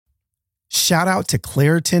shout out to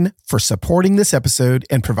Claritin for supporting this episode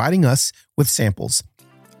and providing us with samples.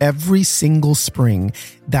 Every single spring,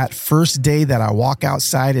 that first day that I walk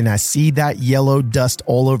outside and I see that yellow dust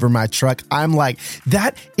all over my truck, I'm like,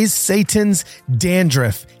 that is Satan's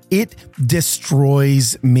dandruff. It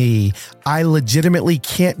destroys me. I legitimately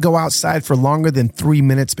can't go outside for longer than 3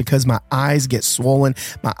 minutes because my eyes get swollen,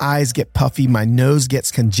 my eyes get puffy, my nose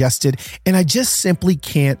gets congested, and I just simply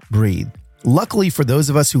can't breathe. Luckily for those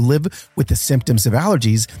of us who live with the symptoms of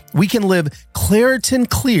allergies, we can live Claritin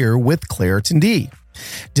Clear with Claritin D.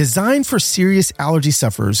 Designed for serious allergy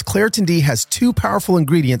sufferers, Claritin D has 2 powerful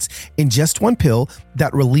ingredients in just one pill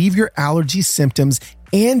that relieve your allergy symptoms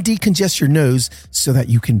and decongest your nose so that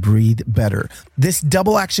you can breathe better. This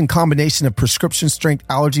double action combination of prescription strength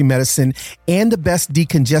allergy medicine and the best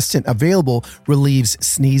decongestant available relieves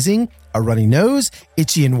sneezing, a runny nose,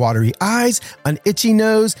 itchy and watery eyes, an itchy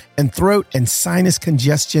nose and throat, and sinus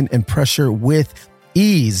congestion and pressure with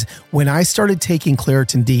ease. When I started taking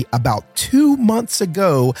Claritin D about 2 months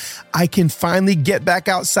ago, I can finally get back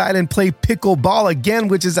outside and play pickleball again,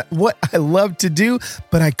 which is what I love to do,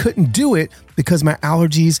 but I couldn't do it because my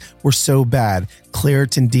allergies were so bad.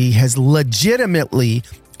 Claritin D has legitimately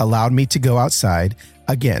allowed me to go outside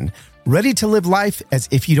again. Ready to live life as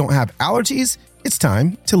if you don't have allergies? It's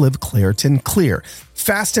time to live Claritin Clear.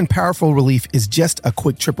 Fast and powerful relief is just a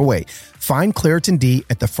quick trip away. Find Claritin D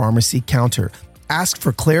at the pharmacy counter. Ask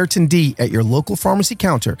for Claritin D at your local pharmacy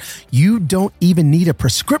counter. You don't even need a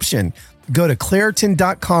prescription. Go to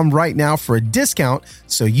Claritin.com right now for a discount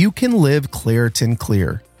so you can live Claritin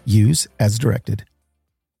Clear. Use as directed.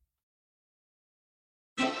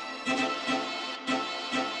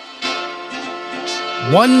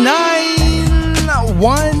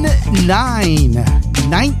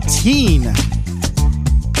 19.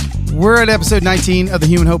 We're at episode 19 of the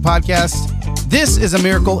Human Hope Podcast. This is a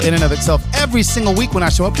miracle in and of itself. Every single week when I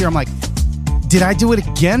show up here, I'm like, did I do it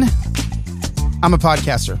again? I'm a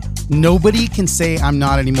podcaster. Nobody can say I'm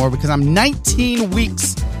not anymore because I'm 19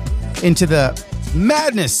 weeks into the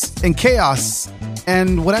madness and chaos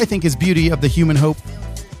and what I think is beauty of the Human Hope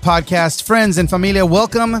Podcast. Friends and familia,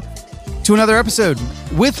 welcome to another episode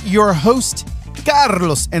with your host,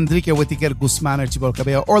 Carlos Enrique Whitaker Guzman Archibald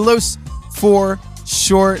Cabello, or Los for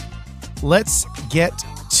short. Let's get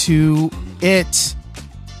to it.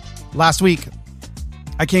 Last week,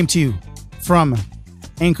 I came to you from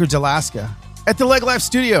Anchorage, Alaska at the Leg Life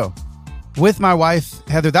Studio with my wife,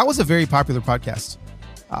 Heather. That was a very popular podcast.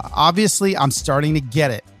 Obviously, I'm starting to get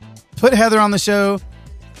it. Put Heather on the show,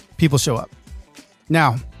 people show up.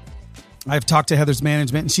 Now, I've talked to Heather's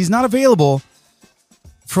management and she's not available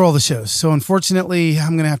for all the shows. So unfortunately,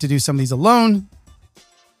 I'm going to have to do some of these alone.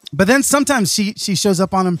 But then sometimes she shows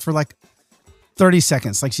up on them for like 30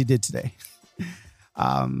 seconds like she did today.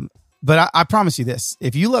 But I promise you this,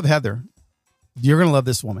 if you love Heather, you're going to love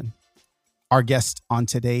this woman, our guest on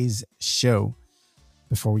today's show.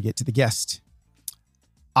 Before we get to the guest,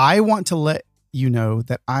 I want to let you know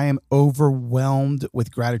that I am overwhelmed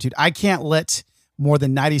with gratitude. I can't let more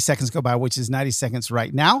than 90 seconds go by, which is 90 seconds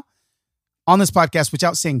right now on this podcast,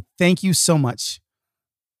 without saying thank you so much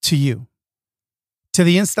to you, to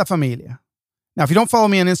the Insta Familia. Now, if you don't follow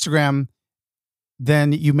me on Instagram,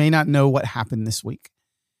 then you may not know what happened this week.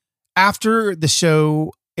 After the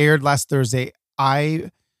show aired last Thursday,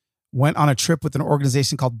 I went on a trip with an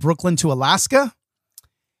organization called Brooklyn to Alaska.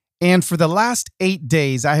 And for the last 8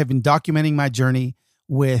 days, I have been documenting my journey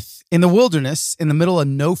in the wilderness, in the middle of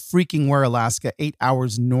no freaking where, Alaska, 8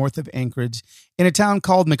 hours north of Anchorage, in a town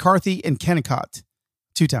called McCarthy and Kennecott,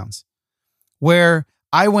 2 towns, where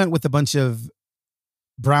I went with a bunch of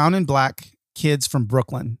brown and black kids from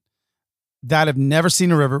Brooklyn that have never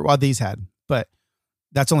seen a river. Well, these had, but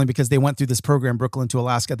that's only because they went through this program, Brooklyn to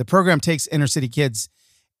Alaska. The program takes inner city kids,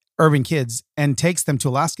 urban kids, and takes them to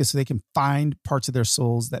Alaska so they can find parts of their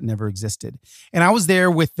souls that never existed. And I was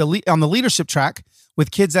there with on the leadership track with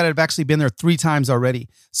kids that have actually been there 3 times already.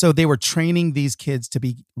 So they were training these kids to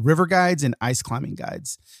be river guides and ice climbing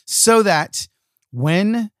guides so that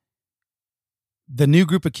when the new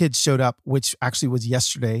group of kids showed up, which actually was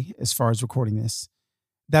yesterday, as far as recording this,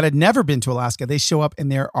 that had never been to Alaska, they show up and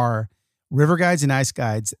there are river guides and ice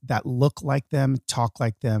guides that look like them, talk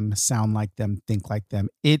like them, sound like them, think like them.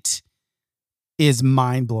 It is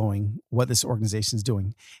mind-blowing what this organization is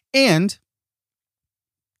doing. And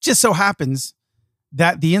just so happens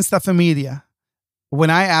that the Insta Familia, when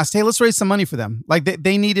I asked, hey, let's raise some money for them. Like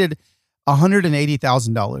they needed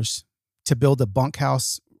 $180,000 to build a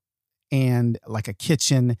bunkhouse and like a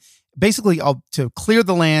kitchen, basically to clear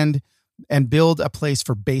the land and build a place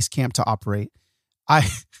for base camp to operate. I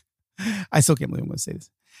still can't believe I'm going to say this.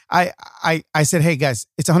 I said, hey guys,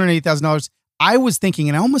 it's $180,000. I was thinking,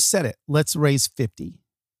 and I almost said it, let's raise 50.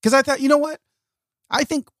 Because I thought, you know what? I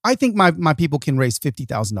think my people can raise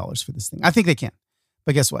 $50,000 for this thing. I think they can.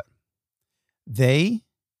 But guess what?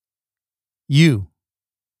 You,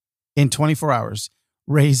 in 24 hours,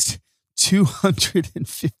 raised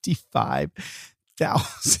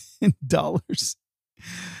 $255,000.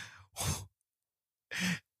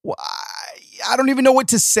 I don't even know what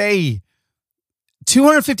to say.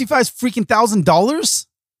 $255,000?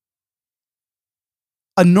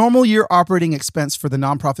 A normal year operating expense for the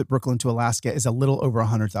nonprofit Brooklyn to Alaska is a little over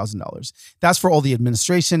 $100,000. That's for all the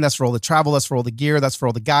administration. That's for all the travel. That's for all the gear. That's for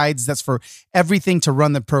all the guides. That's for everything to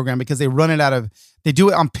run the program because they do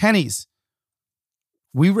it on pennies.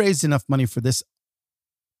 We raised enough money for this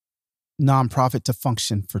nonprofit to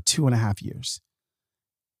function for 2.5 years.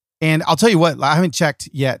 And I'll tell you what, I haven't checked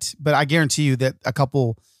yet, but I guarantee you that a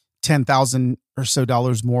couple $10,000 or so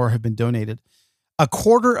more have been donated.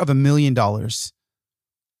 $250,000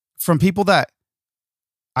 from people that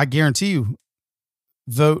I guarantee you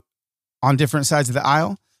vote on different sides of the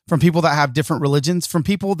aisle, from people that have different religions, from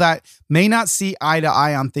people that may not see eye to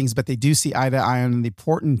eye on things, but they do see eye to eye on the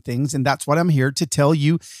important things. And that's what I'm here to tell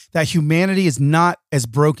you, that humanity is not as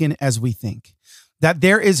broken as we think, that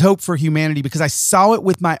there is hope for humanity because I saw it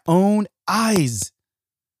with my own eyes.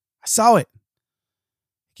 I saw it.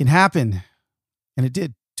 It can happen. And it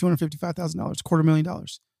did. $255,000,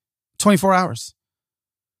 $250,000, 24 hours.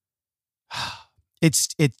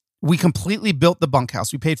 We completely built the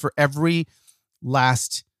bunkhouse. We paid for every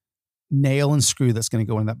last nail and screw that's going to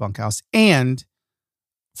go in that bunkhouse and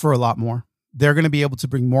for a lot more. They're going to be able to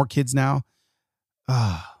bring more kids now.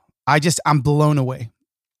 I'm blown away.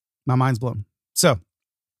 My mind's blown. So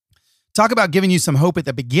talk about giving you some hope at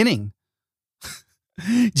the beginning.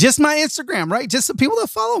 Just my Instagram, right? Just the people that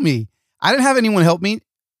follow me. I didn't have anyone help me.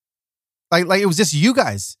 Like it was just you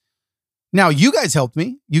guys. Now you guys helped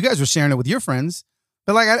me. You guys were sharing it with your friends,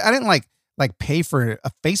 but I didn't like pay for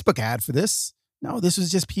a Facebook ad for this. No, this was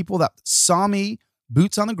just people that saw me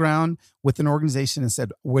boots on the ground with an organization and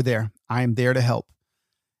said, we're there. I am there to help.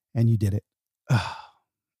 And you did it.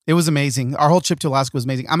 It was amazing. Our whole trip to Alaska was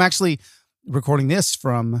amazing. I'm actually recording this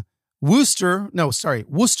from Worcester,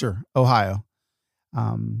 Ohio.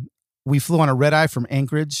 We flew on a red eye from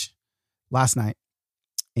Anchorage last night.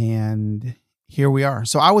 And here we are.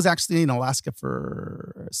 So I was actually in Alaska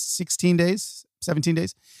for 17 days.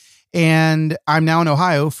 And I'm now in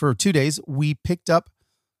Ohio for 2 days. We picked up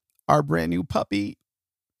our brand new puppy.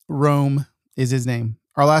 Rome is his name.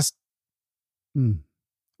 Our last,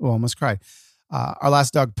 almost cried. Our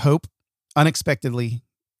last dog, Pope, unexpectedly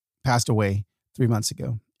passed away 3 months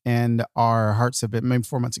ago. And our hearts have been, maybe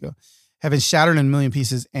 4 months ago, have been shattered in a million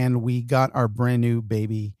pieces. And we got our brand new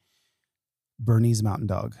baby Bernese Mountain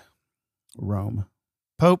Dog, Rome.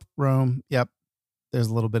 Pope, Rome. Yep. There's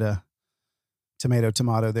a little bit of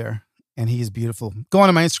tomato there. And he is beautiful. Go on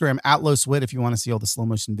to my Instagram, @LowSwit, if you want to see all the slow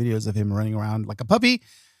motion videos of him running around like a puppy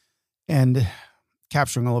and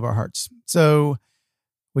capturing all of our hearts. So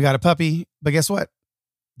we got a puppy, but guess what?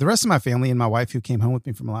 The rest of my family and my wife who came home with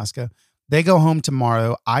me from Alaska, they go home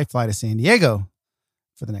tomorrow. I fly to San Diego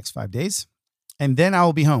for the next 5 days, and then I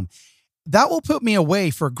will be home. That will put me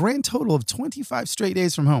away for a grand total of 25 straight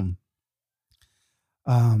days from home.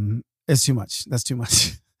 It's too much. That's too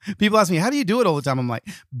much. People ask me, how do you do it all the time? I'm like,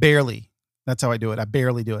 barely. That's how I do it. I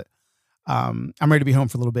barely do it. I'm ready to be home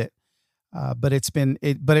for a little bit. But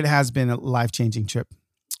it has been a life-changing trip.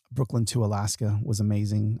 Brooklyn to Alaska was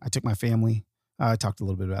amazing. I took my family. I talked a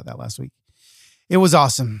little bit about that last week. It was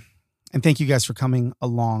awesome. And thank you guys for coming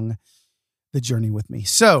along the journey with me.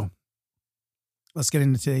 So let's get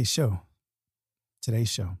into today's show.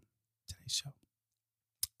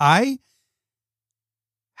 I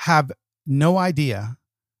have no idea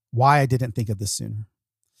why I didn't think of this sooner.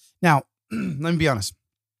 Now, let me be honest.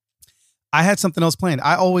 I had something else planned.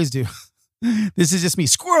 I always do. This is just me.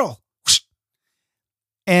 Squirrel.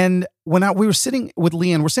 And when we were sitting with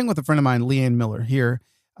Leanne, we're sitting with a friend of mine, Leanne Miller, here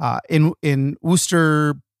in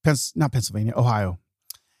Worcester, not Pennsylvania, Ohio.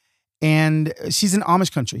 And she's in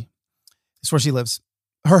Amish country. That's where she lives.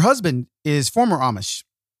 Her husband is former Amish.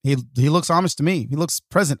 He looks Amish to me. He looks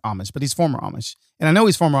present Amish, but he's former Amish. And I know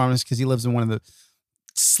he's former Amish because he lives in one of the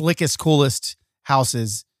slickest, coolest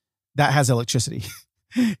houses that has electricity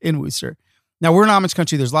in Worcester. Now, we're in Amish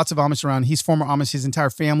country. There's lots of Amish around. He's former Amish. His entire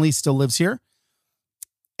family still lives here.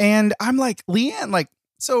 And I'm like, Leanne,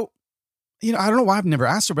 so, I don't know why I've never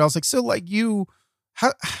asked her, but I was like, so how'd you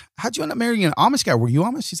end up marrying an Amish guy? Were you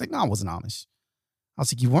Amish? She's like, no, I wasn't Amish. I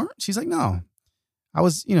was like, you weren't? She's like, no. I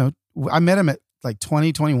was, I met him at like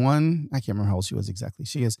 20, 21. I can't remember how old she was exactly.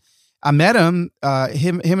 She is. I met him.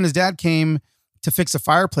 Him and his dad came to fix a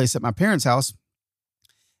fireplace at my parents' house.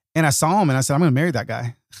 And I saw him and I said, I'm going to marry that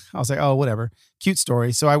guy. I was like, oh, whatever. Cute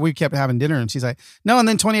story. So we kept having dinner and she's like, no. And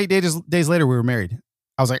then 28 days later, we were married.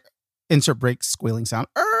 I was like, insert break squealing sound.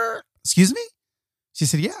 Excuse me? She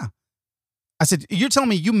said, yeah. I said, you're telling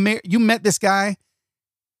me you met this guy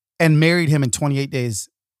and married him in 28 days?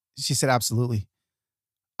 She said, absolutely.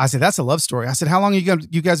 I said, that's a love story. I said, how long have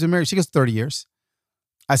you guys been married? She goes, 30 years.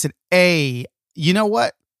 I said, hey, you know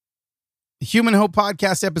what? Human Hope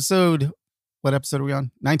Podcast episode. What episode are we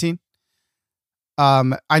on? 19?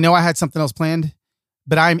 I know I had something else planned,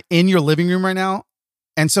 but I'm in your living room right now.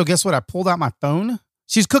 And so guess what? I pulled out my phone.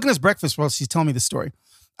 She's cooking us breakfast while she's telling me the story.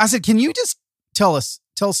 I said, can you just tell us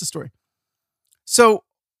the story? So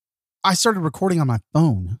I started recording on my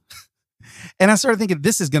phone and I started thinking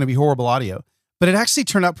this is going to be horrible audio, but it actually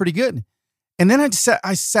turned out pretty good. And then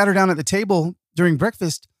I sat her down at the table during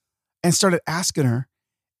breakfast and started asking her,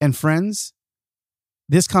 and friends,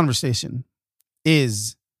 this conversation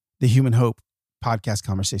is the Human Hope Podcast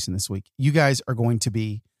conversation this week. You guys are going to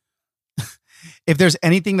be, if there's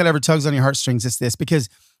anything that ever tugs on your heartstrings, it's this. Because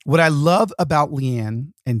what I love about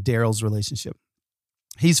Leanne and Daryl's relationship,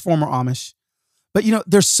 he's former Amish, but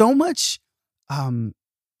there's so much,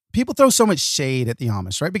 people throw so much shade at the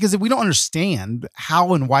Amish, right? Because we don't understand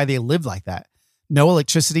how and why they live like that. No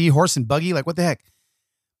electricity, horse and buggy, like what the heck?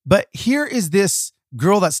 But here is this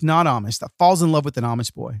girl that's not Amish that falls in love with an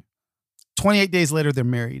Amish boy. 28 days later, they're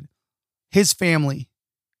married. His family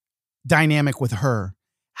dynamic with her,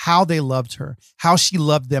 how they loved her, how she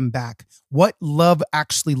loved them back, what love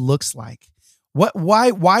actually looks like,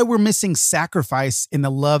 why we're missing sacrifice in the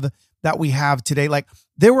love that we have today. Like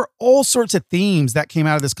there were all sorts of themes that came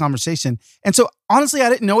out of this conversation. And so honestly, I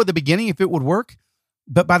didn't know at the beginning if it would work,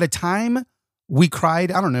 but by the time we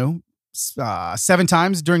cried, I don't know, 7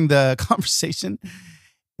 times during the conversation,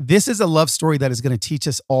 this is a love story that is going to teach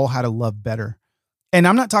us all how to love better. And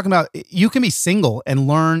I'm not talking about, you can be single and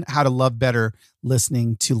learn how to love better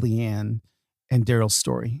listening to Leanne and Daryl's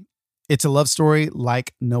story. It's a love story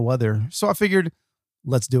like no other. So I figured,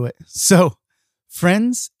 let's do it. So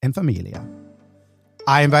friends and familia,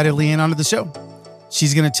 I invited Leanne onto the show.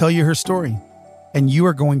 She's going to tell you her story and you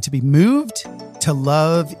are going to be moved to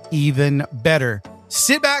love even better.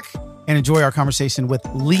 Sit back and enjoy our conversation with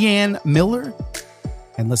Leanne Miller.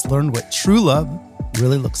 And let's learn what true love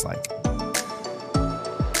really looks like.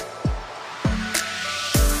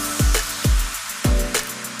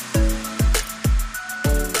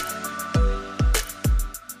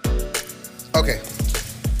 Okay.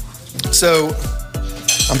 So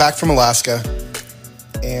I'm back from Alaska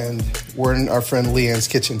and we're in our friend Leanne's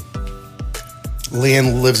kitchen.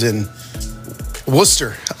 Leanne lives in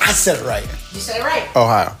Worcester. I said it right. You said it right.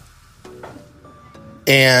 Ohio.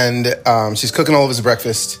 And she's cooking all of his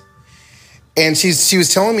breakfast. And she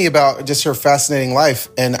was telling me about just her fascinating life.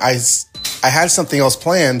 And I had something else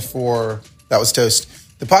planned for, that was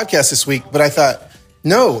toast, the podcast this week. But I thought,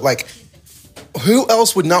 no, like, who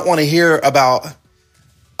else would not want to hear about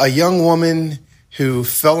a young woman who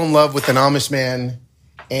fell in love with an Amish man?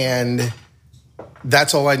 And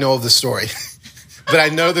that's all I know of the story. But I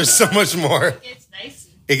know there's so much more.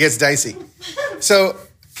 It gets dicey. So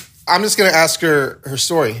I'm just going to ask her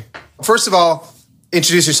story. First of all,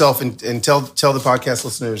 introduce yourself and tell the podcast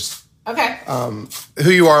listeners who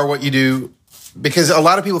you are, what you do. Because a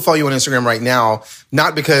lot of people follow you on Instagram right now,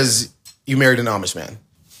 not because you married an Amish man.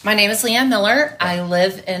 My name is Leanne Miller. I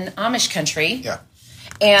live in Amish country. Yeah.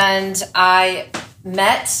 And I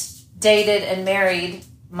met, dated, and married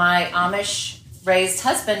my Amish-raised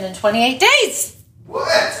husband in 28 days.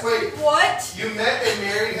 What? Wait. What? You met and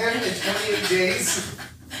married him in 28 days?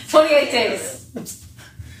 28 days. This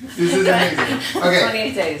is amazing. Okay.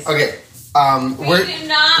 28 days. Okay. We do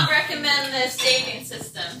not recommend this dating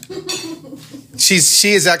system.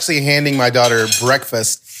 She is actually handing my daughter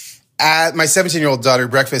breakfast, my 17-year-old daughter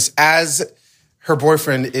breakfast, as her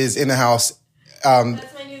boyfriend is in the house.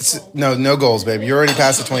 That's my new goal. No goals, babe. You're already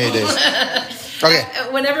past the 28 days. Okay.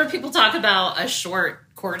 Whenever people talk about a short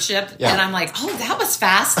courtship, yeah. And I'm like, oh, that was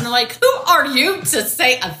fast. And they're like, who are you to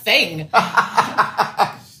say a thing?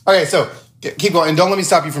 Okay, so keep going, and don't let me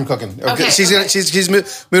stop you from cooking. Okay. She's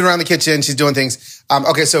moving around the kitchen. She's doing things.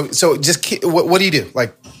 Okay, so just what do you do?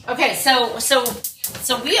 Like, okay, so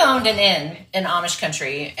we owned an inn in Amish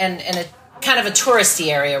country, and in a kind of a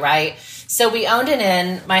touristy area, right? So we owned an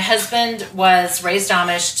inn. My husband was raised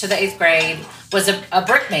Amish to the 8th grade. Was a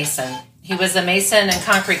brick mason. He was a mason and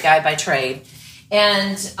concrete guy by trade.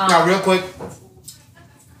 And now, real quick,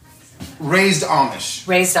 raised Amish.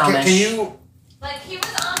 Raised Amish. Can you Like, he was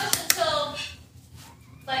Amish until,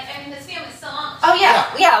 like, I mean, his family's still Amish. Oh,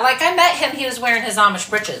 yeah. Like, I met him, he was wearing his Amish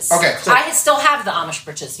breeches. Okay, so I still have the Amish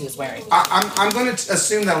breeches he was wearing. I'm going to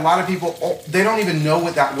assume that a lot of people, they don't even know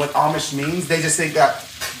what Amish means. They just think that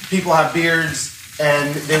people have beards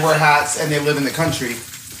and they wear hats and they live in the country.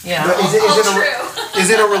 Yeah. But is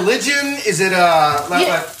it a religion? Is it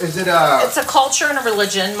It's a culture and a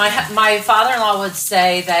religion. My father-in-law would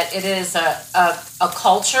say that it is a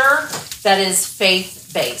culture that is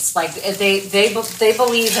faith-based. Like they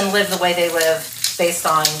believe and live the way they live based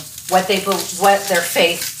on what their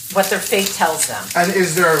faith tells them. And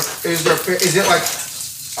is it like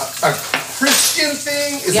a Christian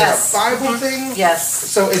thing? Is it a Bible thing? Yes.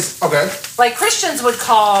 So it's okay. Like Christians would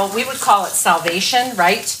call it salvation,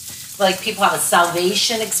 right? Like people have a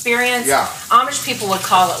salvation experience. Yeah. Amish people would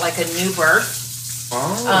call it like a new birth.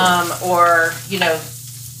 Oh. Or,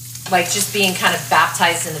 like just being kind of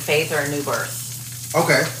baptized in the faith or a new birth.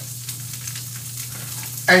 Okay.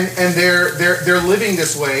 And their living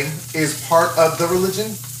this way is part of the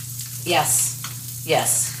religion? Yes.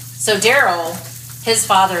 So Daryl, his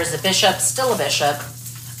father is a bishop, still a bishop.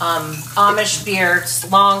 Amish beard,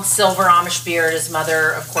 long silver Amish beard. His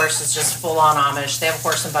mother, of course, is just full on Amish. They have a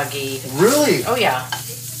horse and buggy. Really? Oh yeah,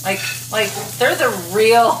 like they're the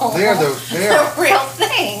real. They are the real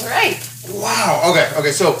thing, right? Wow.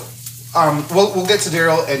 Okay. So, we'll get to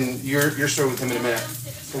Daryl and your story with him in a minute.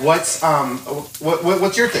 What's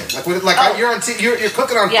your thing? You're on you're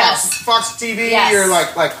cooking on Fox TV. Yes. You're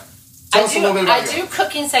like. Tell us a little bit about I do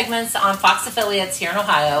cooking segments on Fox affiliates here in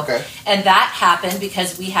Ohio. Okay. And that happened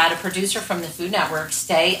because we had a producer from the Food Network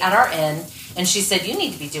stay at our inn, and she said, you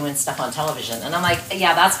need to be doing stuff on television. And I'm like,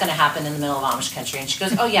 yeah, that's going to happen in the middle of Amish country. And she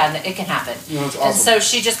goes, oh, yeah, it can happen. That's awesome. And so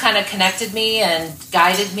she just kind of connected me and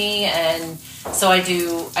guided me, and so I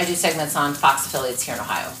do segments on Fox affiliates here in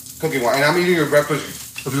Ohio. Cooking wine. And I'm eating your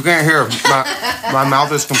breakfast. If you can't hear, my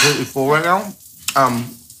mouth is completely full right now.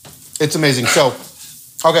 It's amazing. So...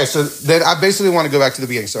 Okay, so then I basically want to go back to the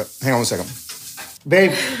beginning. So hang on a second,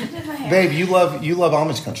 babe. You love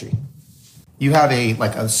Amish country. You have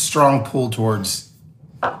a strong pull towards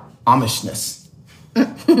Amishness.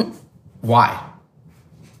 Why?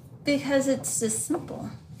 Because it's just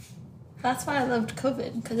simple. That's why I loved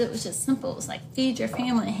COVID, because it was just simple. It was like feed your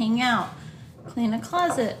family, hang out, clean a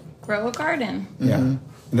closet, grow a garden. Yeah.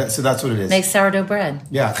 Mm-hmm. So that's what it is. Make sourdough bread.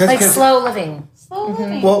 Yeah, like slow living.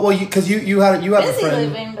 Living. Well, because you have busy a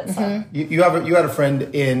friend. Living, but slow. You had a friend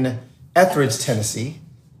in Etheridge, Tennessee.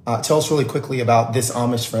 Tell us really quickly about this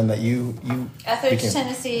Amish friend that you Etheridge,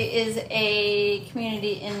 Tennessee is a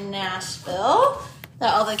community in Nashville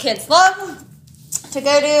that all the kids love to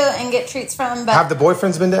go to and get treats from. But have the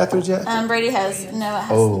boyfriends been to Etheridge yet? Brady has. No, it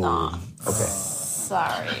has not. Okay.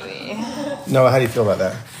 Sorry. Noah, how do you feel about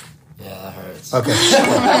that? Yeah, that hurts. Okay.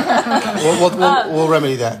 we'll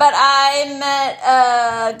remedy that. But I met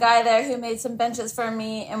a guy there who made some benches for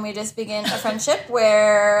me, and we just began a friendship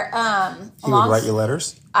where he would write you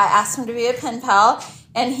letters? I asked him to be a pen pal,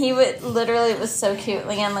 and he would literally, it was so cute,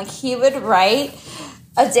 Leanne, like he would write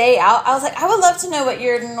a day out. I was like, I would love to know what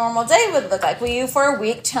your normal day would look like. Will you for a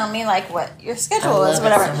week tell me like what your schedule was,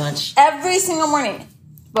 whatever. So much. Every single morning.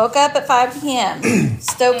 Woke up at 5 p.m.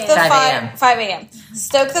 Stoked the 5 a.m.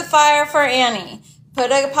 Stoked the fire for Annie. Put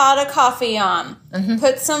a pot of coffee on. Mm-hmm.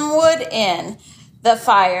 Put some wood in the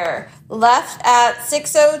fire. Left at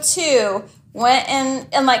 6:02. Went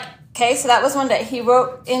and like, okay, so that was one day. He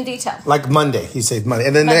wrote in detail. Like Monday. He said Monday.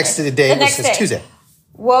 And then the next day was Tuesday.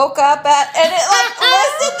 Woke up at, and it like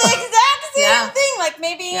listed the exact same thing. Like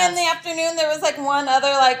maybe in the afternoon there was like one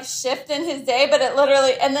other like shift in his day, but it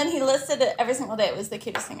literally, and then he listed it every single day. It was the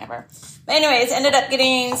cutest thing ever. But anyways, ended up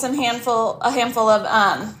getting a handful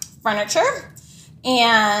of furniture,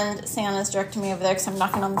 and Santa's directing me over there because I'm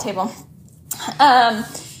knocking on the table.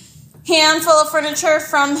 Handful of furniture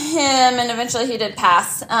from him, and eventually he did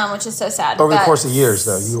pass, which is so sad. Over the course of years,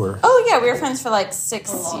 though, you were... Oh, yeah, we were friends for like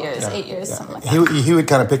 6 years, 8 years, something like that. He would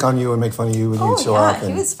kind of pick on you and make fun of you when you would show up.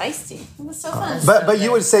 He was feisty. It was so fun. But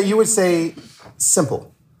you would say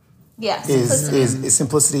simple. Yeah,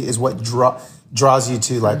 simplicity is what draws you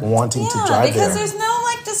to like wanting to drive there. Because there's no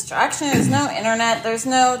like distraction, there's no internet, there's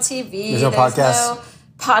no TV, there's no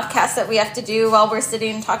podcast that we have to do while we're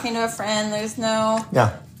sitting talking to a friend. There's no...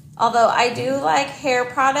 Yeah. Although I do like hair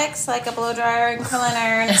products, like a blow dryer and curling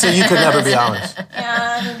iron. So you could never be Amish.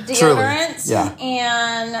 And deodorant. Truly. Yeah.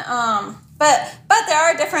 And but there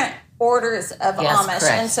are different orders of Amish, correct.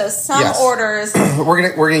 and so some orders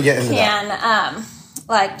we're gonna get into that.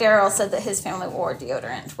 Like Daryl said that his family wore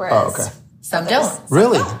deodorant, whereas some don't.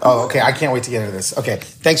 Really? Oh, okay. I can't wait to get into this. Okay,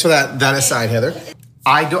 thanks for that aside, Heather.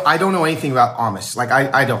 I don't know anything about Amish. Like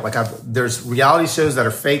I don't like. There's reality shows that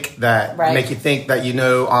are fake that make you think that you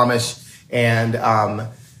know Amish, and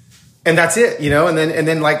that's it, you know. And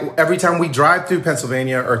then like every time we drive through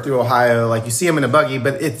Pennsylvania or through Ohio, like you see them in a buggy,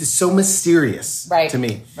 but it's so mysterious to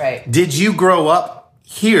me. Right. Did you grow up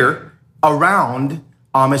here around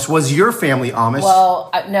Amish? Was your family Amish? Well,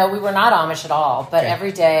 no, we were not Amish at all. But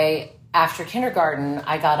every day after kindergarten,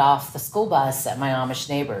 I got off the school bus at my Amish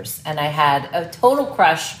neighbors, and I had a total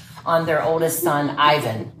crush on their oldest son,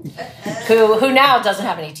 Ivan, who now doesn't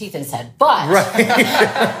have any teeth in his head. But but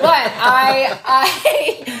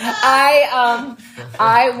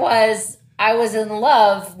I was in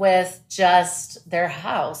love with just their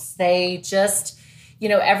house. They just, you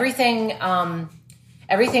know, everything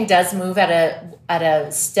does move at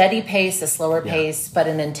a steady pace, a slower pace, but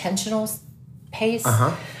an intentional pace.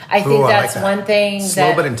 I think that's like one thing.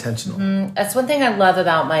 Slow but intentional. That's one thing I love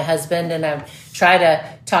about my husband, and I try to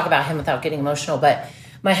talk about him without getting emotional. But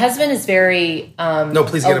my husband is very no,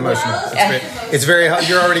 please get emotional. It's very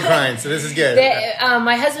you're already crying, so this is good.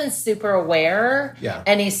 My husband's super aware,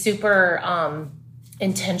 and he's super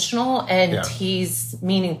intentional, and he's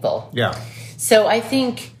meaningful. Yeah. So I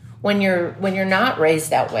think when you're not raised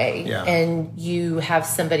that way, and you have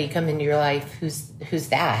somebody come into your life who's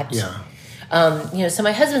that. Yeah. You know, so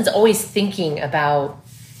my husband's always thinking about,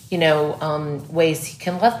 you know, ways he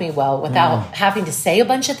can love me well without having to say a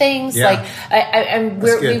bunch of things. Yeah. Like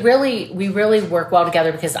we really work well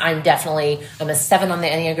together because I'm a 7 on the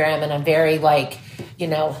Enneagram, and I'm very like, you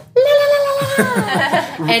know, la la la la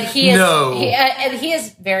la. And he is he is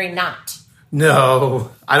very not.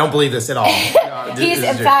 No, I don't believe this at all. No,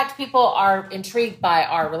 in fact, people are intrigued by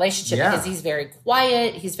our relationship because he's very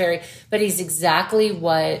quiet. But he's exactly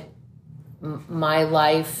what my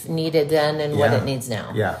life needed then and what it needs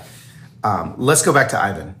now. Yeah. Let's go back to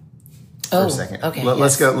Ivan for a second. Okay.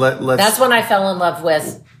 Let's go. That's when I fell in love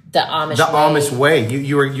with the Amish way. The Amish way.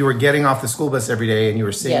 You were getting off the school bus every day, and you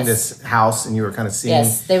were seeing this house, and you were kind of seeing.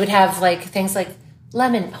 Yes, they would have like things like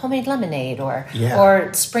homemade lemonade or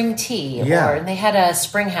spring tea, and they had a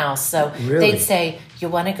spring house. So they'd say, "You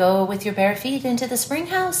want to go with your bare feet into the spring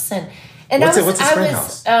house?" And what's a spring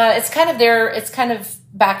house? It's kind of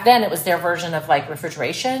back then it was their version of like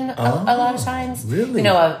refrigeration a lot of times. Really? You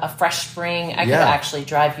know, a fresh spring. I could actually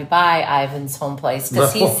drive you by Ivan's home place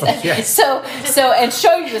because he's so and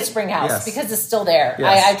show you the spring house because it's still there.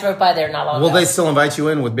 Yes. I drove by there not long ago. Will they still invite you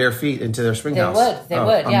in with bare feet into their spring house? They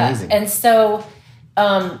would, yeah. Amazing. And so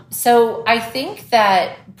I think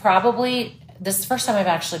that probably this is the first time I've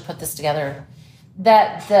actually put this together,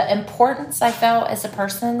 that the importance I felt as a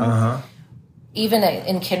person, even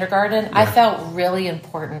in kindergarten, I felt really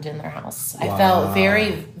important in their house. Wow. I felt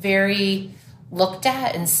very, very looked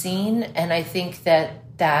at and seen, and I think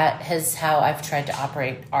that is how I've tried to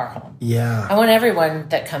operate our home. Yeah. I want everyone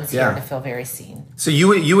that comes here to feel very seen. So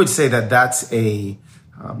you would say that that's a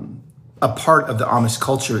part of the Amish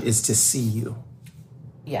culture is to see you.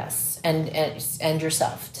 Yes, and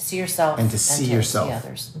yourself, to see yourself and to see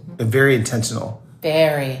others. Mm-hmm. Very intentional.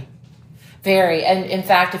 Very, very. And in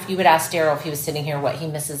fact, if you would ask Daryl if he was sitting here what he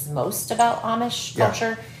misses most about Amish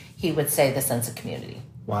culture, he would say the sense of community.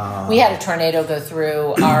 Wow. We had a tornado go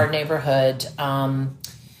through our neighborhood, and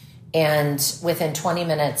within 20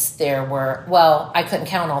 minutes there were, I couldn't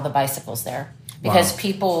count all the bicycles there. Because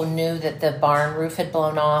people knew that the barn roof had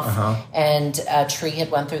blown off and a tree had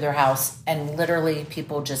went through their house, and literally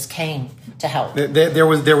people just came to help. They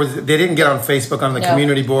didn't get on Facebook on the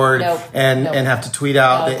community board and have to tweet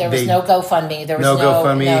out. There was no GoFundMe. There was no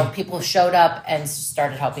GoFundMe. No, people showed up and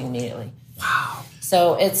started helping immediately. Wow.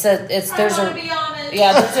 So there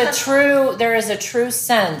is a true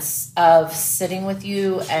sense of sitting with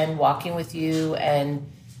you and walking with you,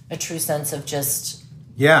 and a true sense of just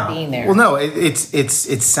being there. Well, no, it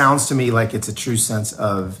sounds to me like it's a true sense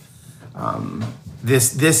of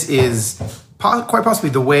this is quite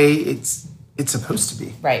possibly the way it's supposed to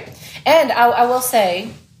be. Right. And I will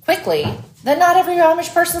say quickly that not every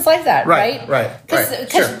Amish person's like that, right? Right.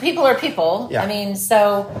 Because people are people. Yeah. I mean,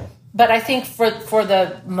 but I think for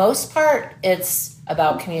the most part, it's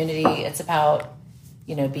about community. It's about,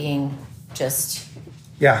 being just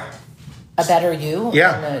a better you.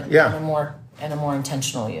 And a more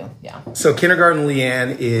intentional you. Yeah. So kindergarten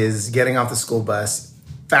Leanne is getting off the school bus,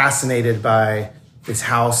 fascinated by his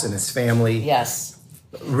house and his family. Yes.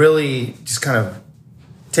 Really just kind of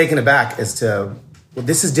taken aback as to,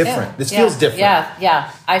 this is different. This feels different.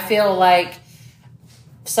 Yeah. I feel like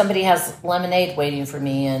somebody has lemonade waiting for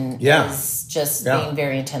me and is just being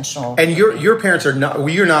very intentional. And your parents are not,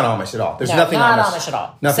 you're not Amish at all. There's nothing not Amish. Amish at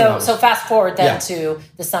all. Nothing Amish. So fast forward then to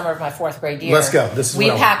the summer of my 4th grade year. Let's go. This is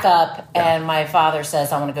we pack up and my father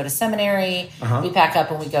says, I want to go to seminary. We pack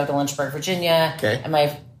up and we go to Lynchburg, Virginia. Okay. And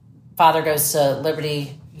my father goes to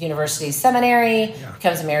Liberty University Seminary,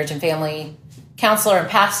 becomes a marriage and family counselor and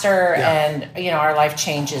pastor. And, our life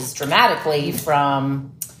changes dramatically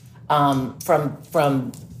from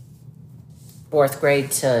 4th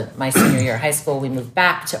grade to my senior year of high school. We moved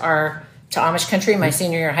back to Amish country my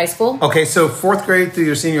senior year of high school. Okay, so 4th grade through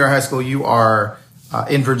your senior year of high school, you are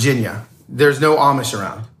in Virginia. There's no Amish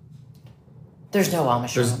around. There's no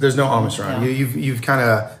Amish around. There's no Amish around. No. You've kind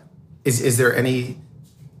of is there any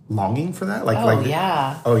longing for that?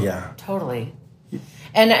 Oh yeah, totally.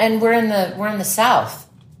 And we're in the South.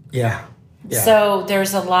 Yeah. So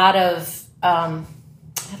there's a lot of how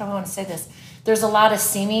do I want to say this? There's a lot of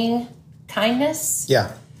seeming kindness.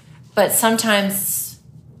 Yeah. But sometimes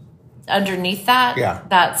underneath that,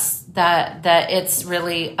 that it's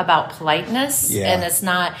really about politeness, and it's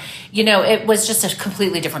not. It was just a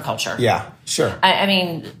completely different culture. Yeah, sure. I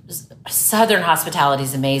mean, Southern hospitality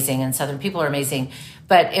is amazing, and Southern people are amazing,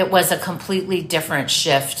 but it was a completely different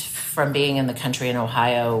shift from being in the country in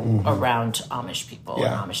Ohio around Amish people and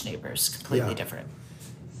Amish neighbors. Completely different.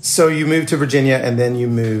 So you moved to Virginia, and then you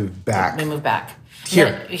moved back. We moved back.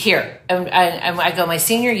 Here. And I go my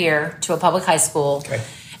senior year to a public high school. Okay.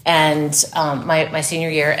 And my senior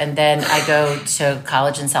year, and then I go to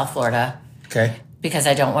college in South Florida. Okay. Because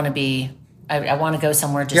I don't want to be, I want to go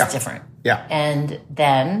somewhere just different. Yeah. And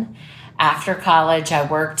then after college, I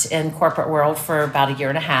worked in corporate world for about a year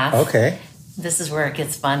and a half. Okay. This is where it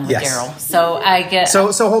gets fun with Daryl. So I get...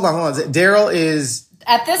 So hold on. Daryl is...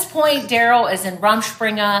 At this point, Daryl is in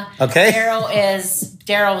Rumspringa. Okay.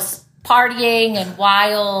 Daryl's partying and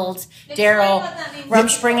wild. Daryl,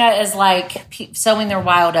 Rumspringa is like sowing their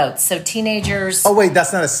wild oats. So teenagers... Oh, wait,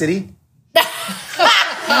 that's not a city? I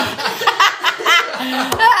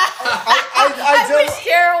wish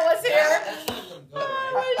Daryl was here.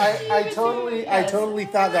 I totally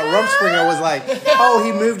thought that Rumspringa was like, oh,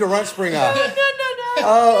 he moved to Rumspringa. No.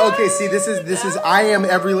 Oh, okay. See, this is I am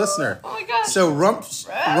every listener. Oh my gosh. So rump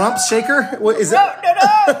shaker? What is it? No.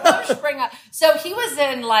 Rumspringa. So he was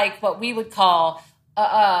in like what we would call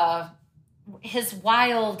his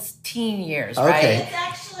wild teen years, right? It's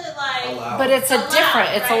actually like, but it's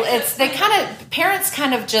parents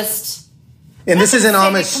kind of just. And this is an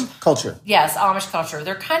Amish culture. Yes, Amish culture.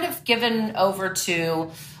 They're kind of given over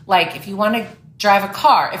to, like, if you want to drive a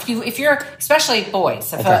car, if you're especially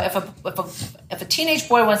boys, if a teenage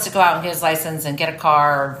boy wants to go out and get his license and get a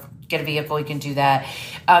car or get a vehicle, you can do that.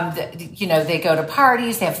 They go to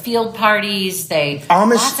parties, they have field parties,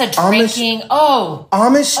 lots of drinking.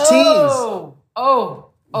 Amish teens.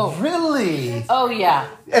 Oh, really? Oh yeah.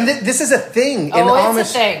 And this is a thing in Amish. Amish.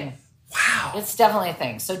 It's a thing. Wow. It's definitely a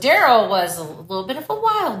thing. So Daryl was a little bit of a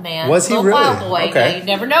wild man. Was he really? Wild boy. Okay. Now, you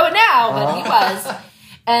never know it now, but he was.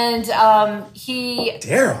 And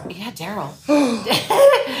Daryl. Yeah, Daryl.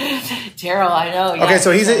 Daryl, I know. Yeah, okay,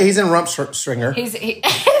 so he's in Rumspringa.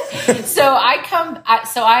 So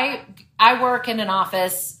I work in an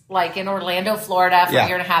office like in Orlando, Florida for a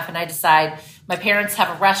year and a half, and I decide my parents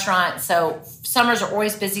have a restaurant, so summers are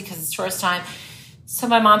always busy because it's tourist time. So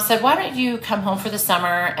my mom said, why don't you come home for the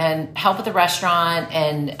summer and help with the restaurant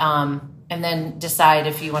and then decide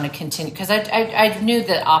if you want to continue. Because I knew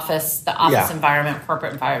the office environment,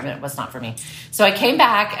 corporate environment was not for me. So I came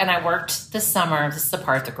back and I worked this summer. This is the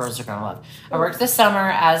part the girls are going to love. I worked this summer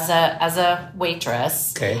as a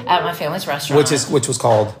waitress at my family's restaurant. Which was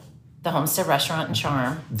called? The Homestead Restaurant in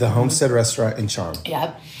Charm. The Homestead Restaurant in Charm.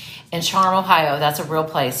 Yep. In Charm, Ohio. That's a real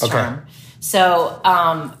place, Charm. So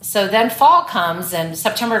then fall comes, and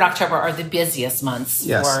September and October are the busiest months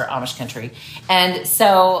for Amish country. And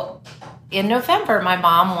so in November, my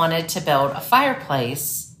mom wanted to build a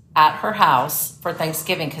fireplace at her house for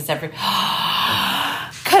Thanksgiving because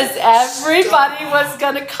everybody was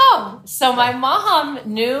going to come. So my mom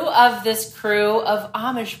knew of this crew of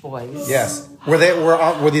Amish boys. Yes. Were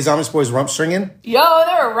these Amish boys rumstringing? Yo,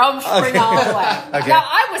 they were rumstringing all the way. Okay. Now,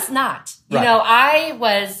 I was not. Right. I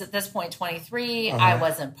was at this point 23. I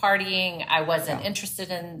wasn't partying. I wasn't interested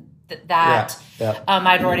in that. Yeah.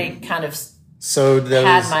 I'd already kind of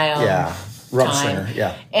had my own rumstringer.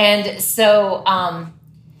 Yeah. And so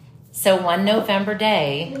one November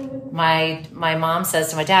day, my mom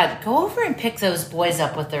says to my dad, go over and pick those boys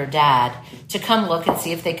up with their dad to come look and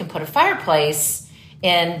see if they can put a fireplace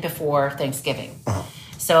in before Thanksgiving.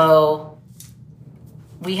 So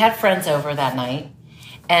we had friends over that night,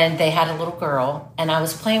 and they had a little girl, and I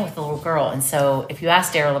was playing with the little girl. And so if you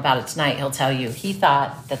ask Daryl about it tonight, he'll tell you he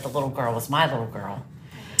thought that the little girl was my little girl.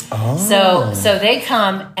 Oh. So they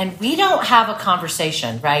come, and we don't have a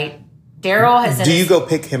conversation, right? Daryl has... Do you go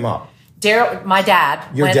pick him up? Daryl, my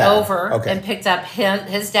dad, Your went dad. over and picked up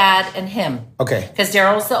his dad and him. Okay. Because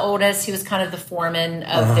Daryl's the oldest. He was kind of the foreman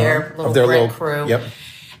of their little crew. Yep.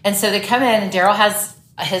 And so they come in, and Daryl has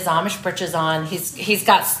his Amish britches on. He's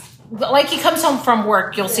got... Like, he comes home from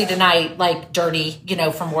work, you'll see tonight, like, dirty,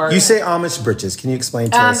 from work. You say Amish britches. Can you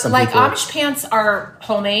explain to us some people? Amish pants are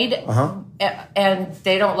homemade, and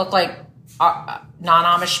they don't look like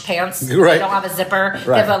non-Amish pants. Right. They don't have a zipper.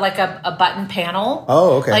 Right. They have a button panel.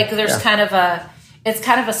 Oh, okay. Like, there's it's kind of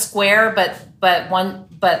a square,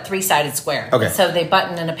 but three-sided square. Okay. So they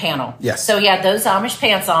button in a panel. Yes. So he had those Amish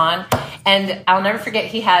pants on, and I'll never forget,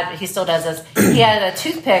 he still does this, he had a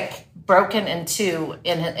toothpick broken in two,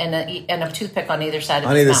 and a toothpick on either side of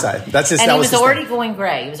his mouth. Side. That's his. And he was already going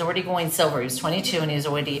gray. He was already going silver. He was 22, and he was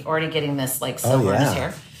already getting this silver in his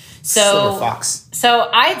hair. So silver fox. So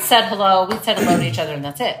I said hello. We said hello to each other, and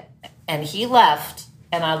that's it. And he left,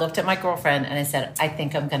 and I looked at my girlfriend, and I said, "I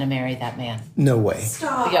think I'm going to marry that man." No way.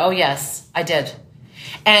 Stop. Oh yes, I did.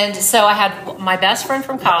 And so I had my best friend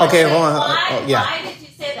from college. Okay, hold on. Why did you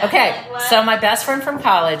say that? Okay, so my best friend from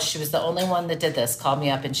college, she was the only one that did this, called me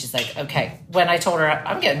up, and she's like, okay, when I told her,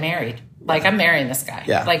 I'm getting married. Like, I'm marrying this guy.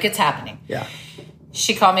 Yeah. Like, it's happening. Yeah.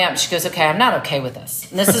 She called me up, and she goes, okay, I'm not okay with this.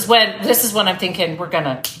 And this is when I'm thinking,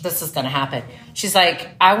 this is gonna happen. She's like,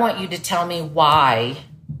 I want you to tell me why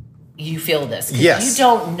you feel this. Yes. You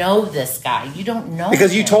don't know this guy. You don't know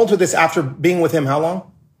Because you told her this after being with him how long?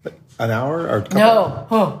 An hour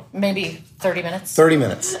or maybe 30 minutes. 30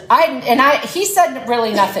 minutes. He said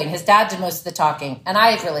really nothing. His dad did most of the talking, and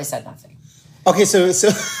I really said nothing. Okay, so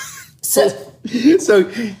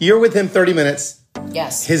you're with him 30 minutes.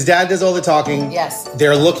 Yes. His dad does all the talking. Yes.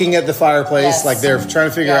 They're looking at the fireplace, like they're trying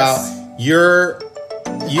to figure out.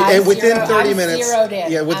 Within 30 minutes. Zeroed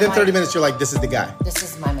in. Yeah, within 30 minutes, you're like, this is the guy. This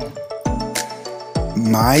is my man.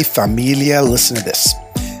 My familia, listen to this.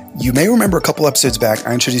 You may remember a couple episodes back,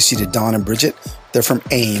 I introduced you to Don and Bridget. They're from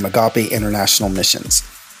AIM, Agape International Missions.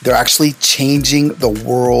 They're actually changing the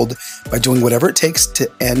world by doing whatever it takes to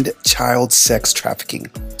end child sex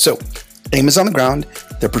trafficking. So AIM is on the ground.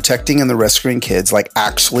 They're protecting and they're rescuing kids, like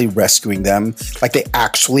actually rescuing them, like they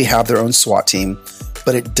actually have their own SWAT team.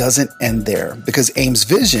 But it doesn't end there, because AIM's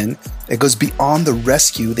vision, it goes beyond the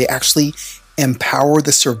rescue. They actually empower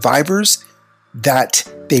the survivors that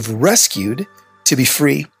they've rescued to be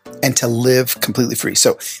free and to live completely free.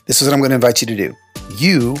 So this is what I'm going to invite you to do.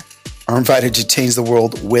 You are invited to change the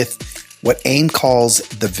world with what AIM calls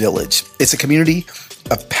the Village. It's a community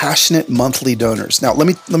of passionate monthly donors. Now, let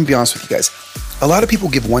me be honest with you guys. A lot of people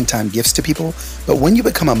give one-time gifts to people, but when you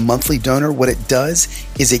become a monthly donor, what it does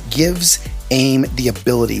is it gives AIM the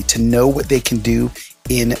ability to know what they can do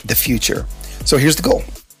in the future. So here's the goal.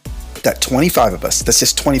 That 25 of us, that's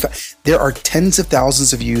just 25. There are tens of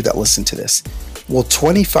thousands of you that listen to this. Will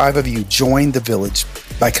 25 of you join the Village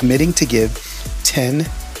by committing to give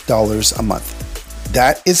 $10 a month?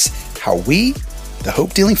 That is how we, the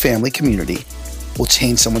Hope Dealing Family community, will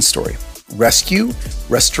change someone's story. Rescue,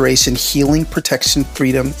 restoration, healing, protection,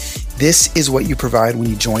 freedom. This is what you provide when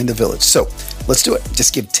you join the Village. So let's do it.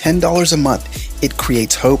 Just give $10 a month. It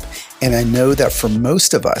creates hope. And I know that for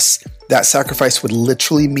most of us, that sacrifice would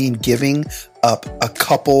literally mean giving up a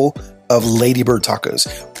couple of Ladybird tacos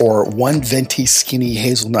or one venti skinny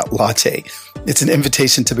hazelnut latte. It's an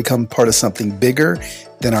invitation to become part of something bigger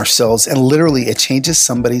than ourselves. And literally, it changes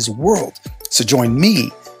somebody's world. So join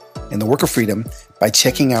me in the work of freedom by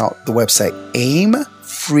checking out the website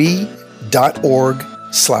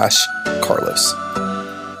aimfree.org/Carlos.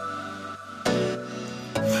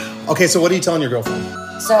 Okay, so what are you telling your girlfriend?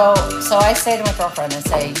 So I say to my girlfriend, I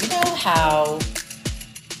say, you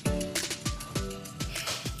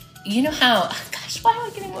know how, gosh, why am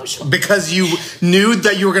I getting emotional? Because you knew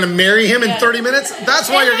that you were going to marry him in 30 minutes? That's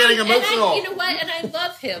why you're getting emotional. You know what? And I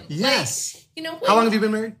love him. Yes. Like, you know what? How long have you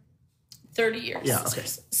been married? 30 years. Yeah, okay.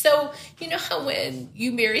 So, you know how when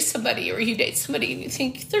you marry somebody or you date somebody and you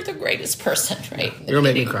think they're the greatest person, right? Yeah, you're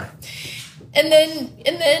making me cry. And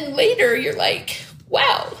then later you're like,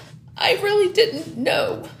 wow, I really didn't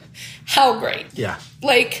know how great. Yeah.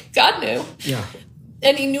 Like, God knew. Yeah.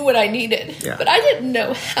 And he knew what I needed. Yeah. But I didn't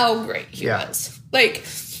know how great he was. Like,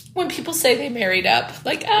 when people say they married up,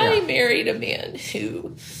 like, I married a man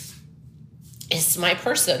who is my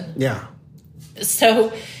person. Yeah.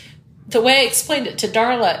 So the way I explained it to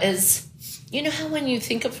Darla is, you know how when you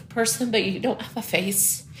think of a person but you don't have a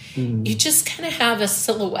face, you just kind of have a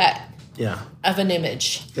silhouette. of an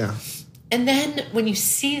image. Yeah. And then when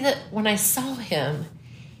I saw him,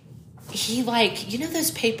 he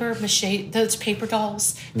those paper mache, those paper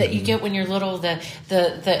dolls that you get when you're little, the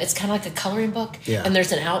it's kind of like a coloring book, and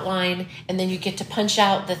there's an outline, and then you get to punch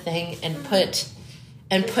out the thing and put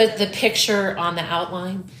the picture on the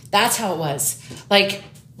outline. That's how it was. Like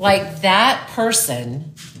that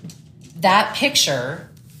person, that picture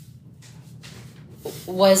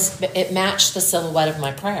it matched the silhouette of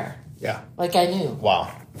my prayer. Yeah. Like I knew.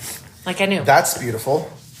 Wow. Like I knew. That's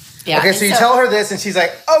beautiful. Yeah. Okay, so you tell her this, and she's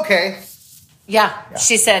like, okay. Yeah.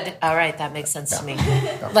 She said, all right, that makes sense to me.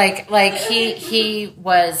 Like he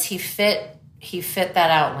fit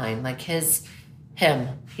that outline. Like him.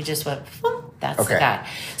 He just went, that's the guy.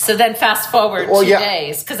 So then fast forward 2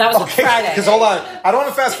 days, because that was a Friday. Because hold on. I don't want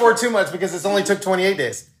to fast forward too much because it's only took 28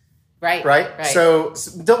 days. Right? So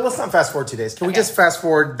let's not fast forward 2 days. Can we just fast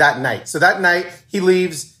forward that night? So that night, he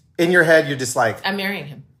leaves. In your head, you're just like... I'm marrying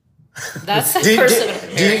him. That's the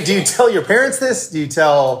person. Do you tell your parents this? Do you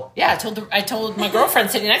tell... Yeah, I told my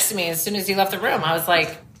girlfriend sitting next to me as soon as he left the room. I was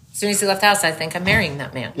like, as soon as he left the house, I think I'm marrying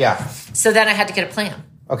that man. Yeah. So then I had to get a plan.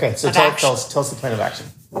 Okay, so tell us the plan of action.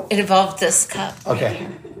 It involved this cup. Okay.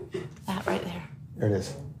 That right there. There it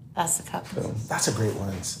is. That's the cup. Boom. That's a great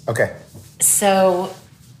one. Okay. So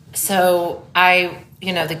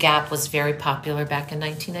the Gap was very popular back in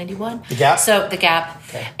 1991. The Gap? So the Gap.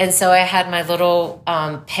 Okay. And so I had my little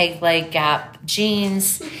peg leg Gap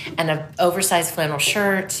jeans and an oversized flannel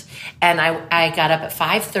shirt. And I got up at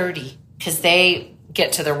 5:30 because they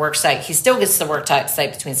get to their work site. He still gets to the work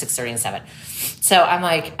site between 6:30 and 7. So I'm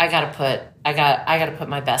like, I gotta put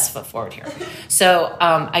my best foot forward here. So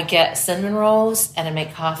I get cinnamon rolls and I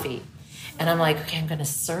make coffee. And I'm like, okay, I'm gonna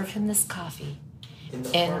serve him this coffee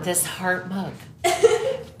in this heart mug.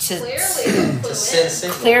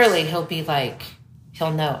 Clearly he'll be like,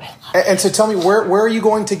 he'll know. And so tell me, where are you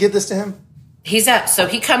going to give this to him? So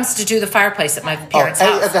he comes to do the fireplace at my parents'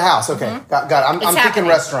 house. At the house, okay. Mm-hmm. Got it. I'm thinking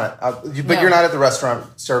restaurant, but you're not at the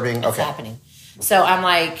restaurant serving. It's happening. So I'm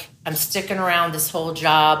like, I'm sticking around this whole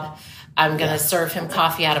job. I'm going to serve him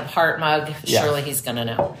coffee out of a heart mug. Surely he's going to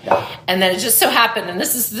know. Yeah. And then it just so happened, and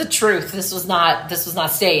this is the truth. This was not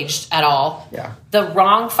staged at all. Yeah. The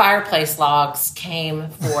wrong fireplace logs came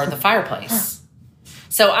for the fireplace.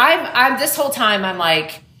 So I'm this whole time I'm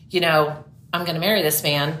like, I'm going to marry this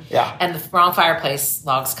man. Yeah. And the wrong fireplace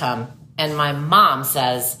logs come. And my mom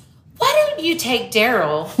says, why don't you take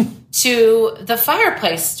Daryl to the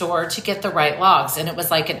fireplace store to get the right logs? And it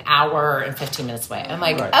was like an hour and 15 minutes away. I'm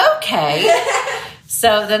like, okay.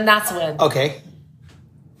 So then that's when. Okay.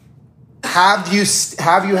 Have you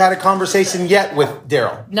had a conversation yet with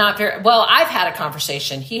Daryl? Not very well. I've had a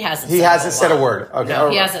conversation. He hasn't. He hasn't said a word. Okay. No,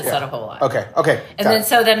 he hasn't said a whole lot. Okay. And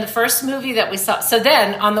then the first movie that we saw. So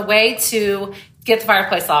then on the way to get the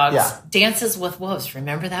fireplace logs, Dances with Wolves.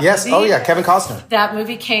 Remember that movie? Yes. Oh yeah, Kevin Costner. That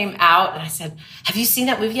movie came out, and I said, "Have you seen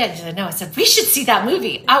that movie yet?" He said, "No." I said, "We should see that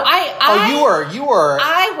movie." You were.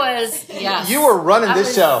 I was. Yes. You were running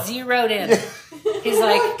this show. Zeroed in. He's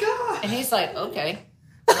like, and he's like, okay.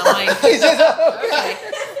 And I'm like, okay.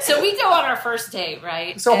 So we go on our first date,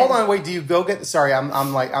 right? So hold on, wait. Do you go get? Sorry,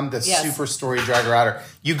 I'm the super story dragger outer.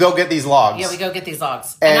 You go get these logs. Yeah, we go get these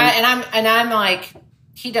logs, and I'm like,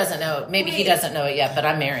 he doesn't know. Maybe he doesn't know it yet, but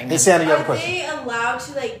I'm marrying him. Hey, Sandy, you have a Are question. they allowed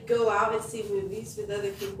to go out and see movies with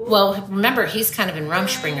other people? Well, remember, he's kind of in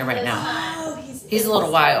Rumspringa right now. Oh, he's a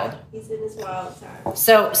little wild. He's in his wild time.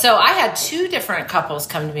 So I had 2 different couples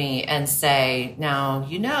come to me and say, now,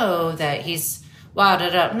 that he's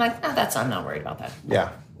wilded up. I'm like, no, I'm not worried about that.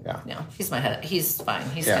 Yeah. No, he's my head. He's fine.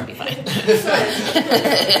 He's going to be fine.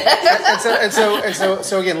 and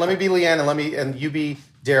so again, let me be Leanne and you be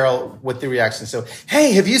Daryl with the reaction. So,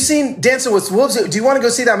 hey, have you seen Dancing with Wolves? Do you want to go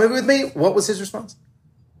see that movie with me? What was his response?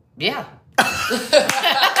 Yeah. I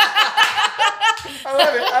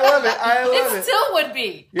love it. It still would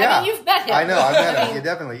be. Yeah. I mean, you've met him. I know. I've met him. Yeah,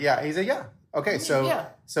 definitely. Yeah. He said, yeah. Okay. So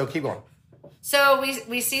keep going. So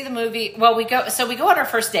we see the movie. Well, we go on our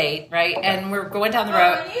first date, right? Okay. And we're going down the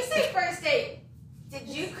road. When you say first date, did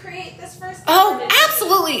you create this first date? Oh,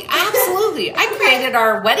 absolutely. I created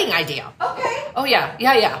our wedding idea. Okay. Oh yeah.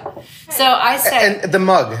 So I said, and the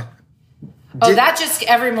mug. That just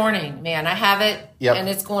every morning, man. I have it, and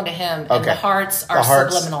it's going to him. And the hearts are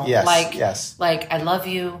subliminal. Yes. Like I love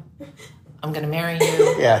you. I'm going to marry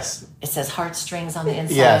you. Yes. It says heartstrings on the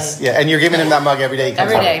inside. Yes. Yeah. And you're giving him that mug every day.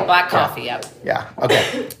 Every day, black coffee. Yep. Yeah.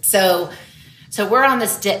 Okay. So we're on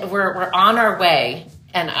this. We're on our way,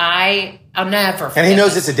 and I'll never forget. And he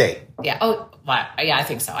knows this. it's a date. Yeah. Oh, well, yeah. I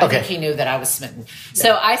think so. I think he knew that I was smitten.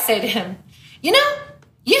 So I say to him, you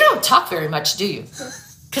don't talk very much, do you?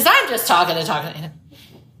 Because I'm just talking and talking.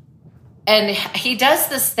 And he does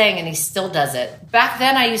this thing, and he still does it. Back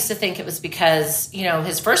then, I used to think it was because,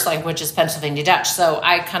 his first language is Pennsylvania Dutch. So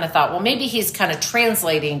I kind of thought, well, maybe he's kind of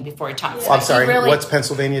translating before he talks. I'm sorry, what's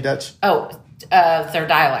Pennsylvania Dutch? Oh, their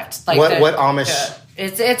dialect. Like what Amish?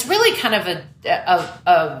 It's really kind of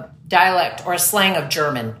a dialect or a slang of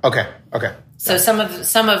German. Okay. So some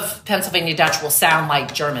of Pennsylvania Dutch will sound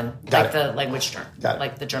like German, the language German,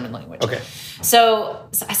 like the German language. Okay. So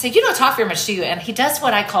I said, you don't talk very much, do you? And he does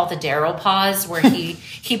what I call the Daryl pause, where he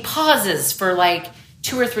pauses for like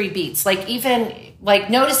 2 or 3 beats. Like even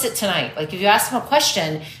like notice it tonight. Like if you ask him a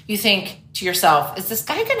question, you think to yourself, is this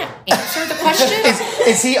guy going to answer the question?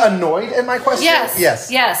 is he annoyed at my question?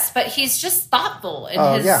 Yes. But he's just thoughtful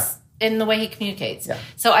in the way he communicates. Yeah.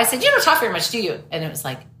 So I said, you don't talk very much, do you? And it was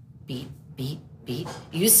like beat. It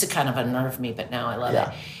used to kind of unnerve me, but now I love it.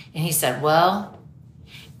 And he said, well,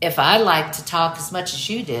 if I liked to talk as much as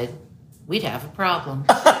you did, we'd have a problem.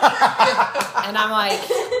 And I'm like,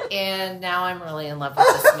 and now I'm really in love with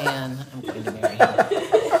this man. I'm going to marry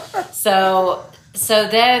him. So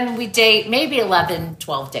then we date maybe 11,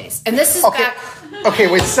 12 days. And this is back.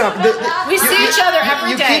 Okay, wait, stop. We see each other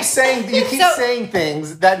every day. You keep saying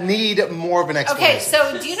things that need more of an explanation. Okay,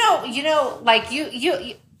 so do you know, like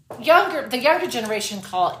the younger generation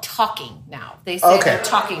call it talking now. They say they're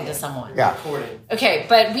talking to someone. Yeah. Okay,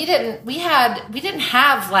 but we didn't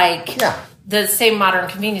have like the same modern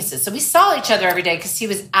conveniences. So we saw each other every day because he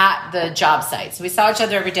was at the job site. So we saw each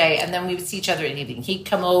other every day, and then we would see each other in the evening. He'd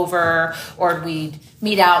come over, or we'd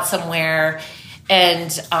meet out somewhere,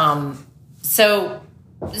 and so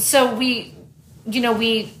we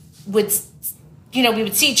would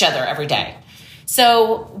see each other every day.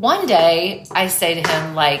 So one day I say to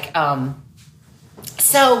him, like,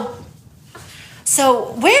 so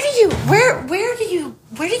where do you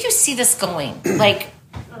see this going? Like,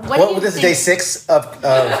 this is day 6 of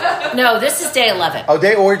No, this is day 11. Oh,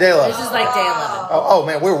 day 11. This is like day 11. Oh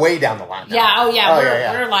man, we're way down the line now. Yeah,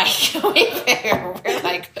 we're like way there. We're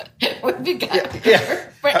like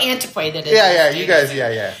we're antiquated. You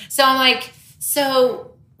guys. So I'm like,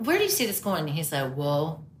 so where do you see this going? And he's like,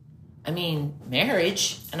 well, I mean,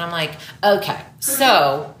 marriage. And I'm like, okay.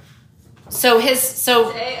 So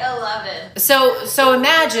day 11. So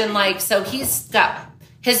imagine, like, so he's got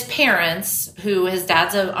his parents, who his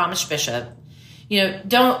dad's an Amish bishop,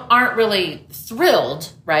 aren't really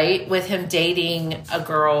thrilled, right, with him dating a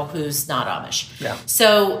girl who's not Amish. Yeah.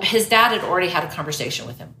 So his dad had already had a conversation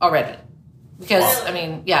with him already, because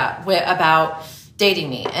about dating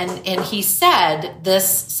me, and he said this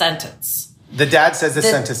sentence. The dad says this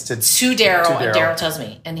sentence to Daryl, and Daryl tells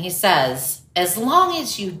me, and he says, as long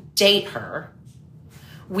as you date her,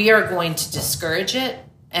 we are going to discourage it,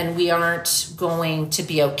 and we aren't going to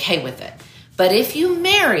be okay with it. But if you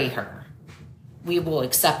marry her, we will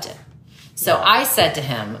accept it. So I said to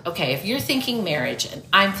him, okay, if you're thinking marriage and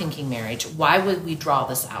I'm thinking marriage, why would we draw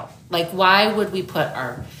this out? Like, why would we put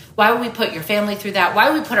your family through that? Why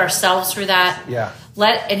would we put ourselves through that? Yeah.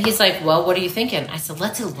 And he's like, well, what are you thinking? I said,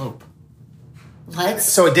 let's elope.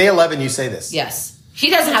 So at day 11, you say this? Yes. He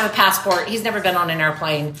doesn't have a passport. He's never been on an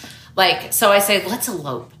airplane. So I say, let's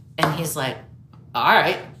elope. And he's like, all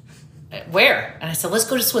right. Where? And I said, let's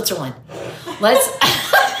go to Switzerland. I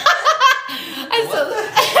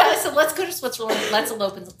said, let's go to Switzerland. Let's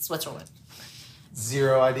elope in Switzerland.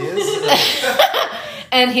 0 ideas?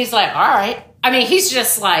 And he's like, all right. I mean, he's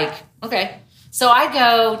just like, okay. So I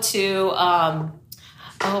go to...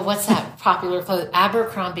 what's that popular clothes?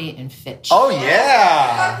 Abercrombie and Fitch. Oh,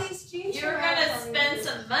 yeah. You're going to spend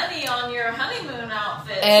some money on your honeymoon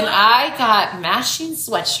outfit. And I got matching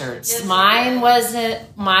sweatshirts. Yes, mine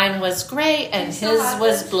was gray and his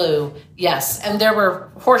was blue. Yes. And there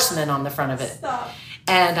were horsemen on the front of it. Stop.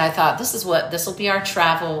 And I thought, this will be our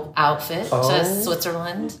travel outfit to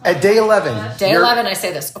Switzerland. At day 11. Day 11, I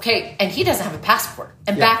say this. Okay. And he doesn't have a passport.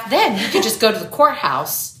 And back then, you could just go to the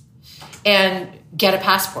courthouse and get a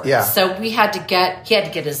passport. Yeah. So he had to get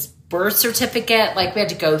his birth certificate. Like, we had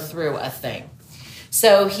to go through a thing.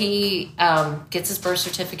 So he gets his birth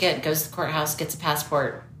certificate, goes to the courthouse, gets a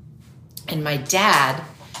passport. And my dad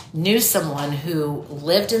knew someone who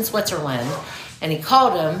lived in Switzerland, and he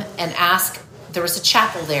called him and asked. There was a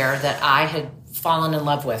chapel there that I had fallen in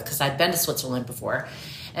love with because I'd been to Switzerland before,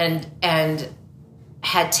 and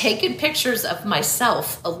had taken pictures of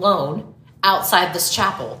myself alone outside this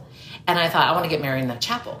chapel. And I thought, I want to get married in that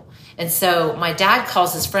chapel. And so my dad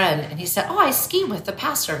calls his friend, and he said, I ski with the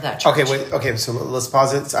pastor of that church. Okay, wait. Okay, so let's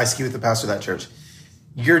pause it. I ski with the pastor of that church.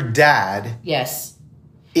 Your dad... Yes.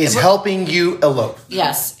 is helping you elope.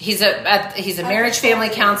 Yes, he's a marriage family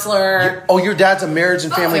counselor. Your dad's a marriage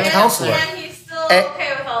and family counselor. And he's still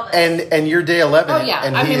okay with all this. And you're day 11. Oh yeah,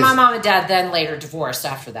 and I mean, my mom and dad then later divorced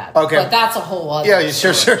after that. Okay, but that's a whole other. Yeah,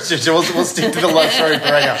 sure. We'll stick to the love story for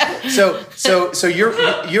right now. So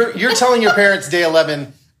you're telling your parents day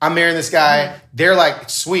 11, I'm marrying this guy. They're like,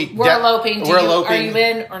 sweet. We're eloping. We're eloping. Are you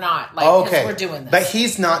in or not? Like, okay, we're doing this. But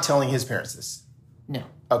he's not telling his parents this. No.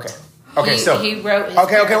 Okay, so he wrote. His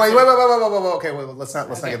Okay, wait. Okay, wait. Let's not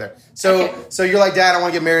get there. So you're like, Dad, I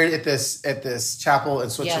want to get married at this chapel in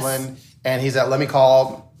Switzerland, yes. And he's at. Let me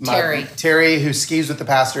call Terry, who skis with the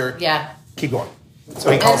pastor. Yeah. Keep going.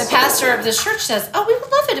 So he calls. And the pastor of this church says, "Oh, we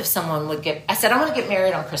would love it if someone would get." I said, "I want to get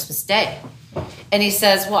married on Christmas Day," and he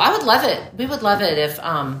says, "Well, I would love it. We would love it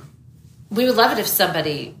if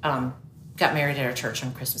somebody got married at our church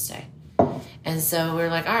on Christmas Day." And so we're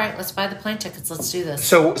like, all right, let's buy the plane tickets. Let's do this.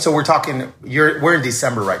 So we're talking. We're in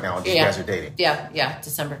December right now. You guys are dating. Yeah,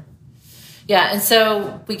 December. Yeah, and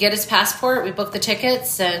so we get his passport. We book the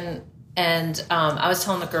tickets, and I was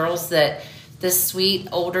telling the girls that this sweet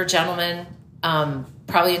older gentleman,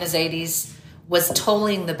 probably in his 80s, was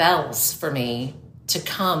tolling the bells for me to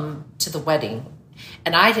come to the wedding.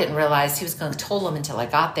 And I didn't realize he was going to toll them until I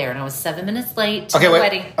got there, and I was 7 minutes late to the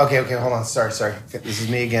wedding. Okay, hold on. Sorry. This is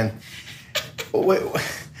me again.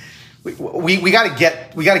 We got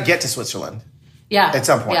to get to Switzerland. Yeah. At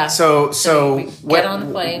some point. Yeah. So we get on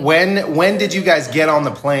the plane. When did you guys get on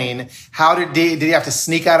the plane? How did he have to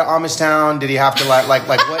sneak out of Amish town? Did he have to like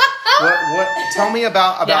what tell me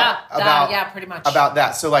about pretty much about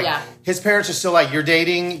that. So his parents are still like, you're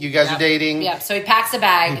dating, you guys are dating. Yeah. So he packs a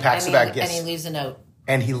bag. Yes. And he leaves a note.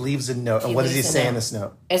 And he leaves a note. And what does he say in this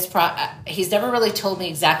note? It's he's never really told me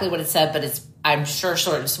exactly what it said, but I'm sure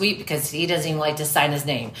short and sweet because he doesn't even like to sign his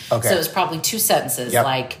name. Okay. So it's probably 2 sentences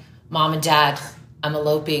like, Mom and Dad, I'm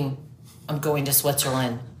eloping. I'm going to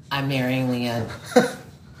Switzerland. I'm marrying Leanne.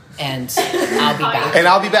 And I'll be back. And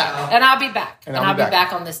I'll be back. And I'll be back. And I'll be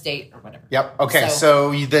back on this date or whatever. Yep. Okay.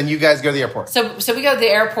 So then you guys go to the airport. So we go to the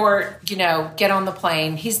airport, get on the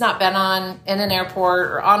plane. He's not been in an airport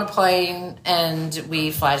or on a plane, and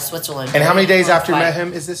we fly to Switzerland. And how many days after you met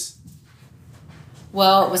him is this?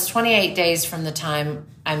 Well, it was 28 days from the time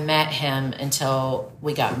I met him until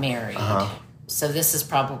we got married. Uh-huh. So this is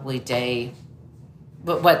probably day...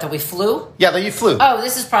 What, that we flew? Yeah, that you flew. Oh,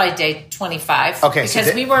 this is probably day 25. Okay.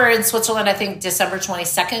 Because we were in Switzerland, I think, December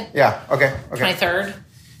 22nd. Yeah, okay. 23rd.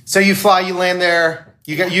 So you fly, you land there.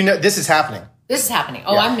 This is happening. This is happening.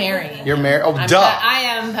 Oh, yeah. I'm marrying him. You're married? Oh, duh.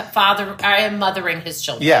 I am mothering his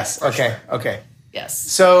children. Yes, okay, okay. Yes.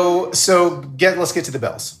 So let's get to the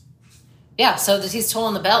bells. Yeah, so he's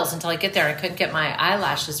tolling the bells until I get there. I couldn't get my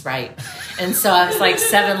eyelashes right. And so I was like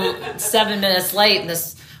 7 minutes late, and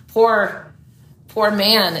this poor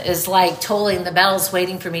man is like tolling the bells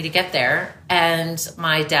waiting for me to get there. And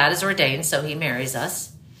my dad is ordained, so he marries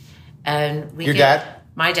us. And dad?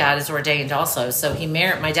 My dad is ordained also, so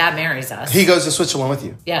my dad marries us. He goes to Switzerland with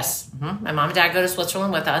you? Yes. Mm-hmm. My mom and dad go to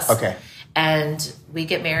Switzerland with us. Okay. And we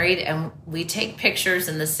get married, and we take pictures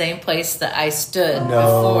in the same place that I stood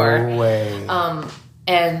before. No way.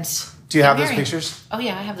 And do you have those pictures? Oh,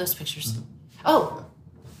 yeah, I have those pictures. Oh.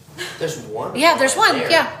 There's one? Yeah, there's one. There.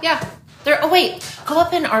 Yeah. Oh, wait. Go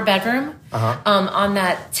up in our bedroom on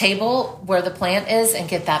that table where the plant is and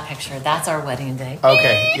get that picture. That's our wedding day.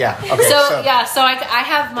 Okay, yeah. Okay, so I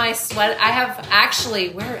have my sweat. I have actually,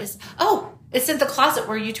 where is... Oh, it's in the closet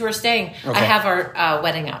where you two are staying. Okay. I have our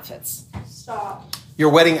wedding outfits. Stop. Your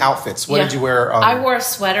wedding outfits. What did you wear? I wore a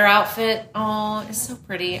sweater outfit. Oh, it's so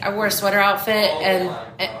pretty. I wore a sweater outfit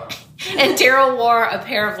and Daryl wore a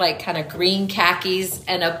pair of like kind of green khakis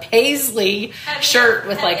and a paisley shirt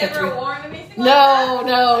with like a three. Have you ever worn anything like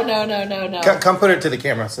that? No. Come put it to the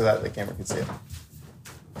camera so that the camera can see it.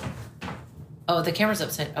 Oh, the camera's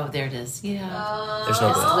upside. Oh, there it is. Yeah. There's no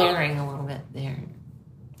It's glaring a little bit there.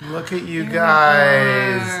 Look at you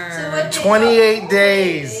guys. So 28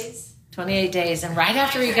 days. 28 days. And right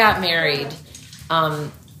after we got married,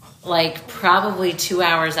 like probably 2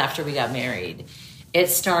 hours after we got married, it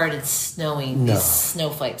started snowing. These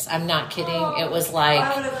snowflakes. I'm not kidding. It was like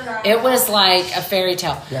a fairy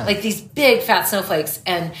tale. Yeah. Like these big fat snowflakes.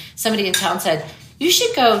 And somebody in town said, you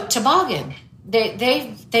should go toboggan.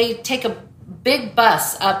 They take a big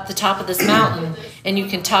bus up the top of this mountain and you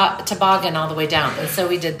can toboggan all the way down. And so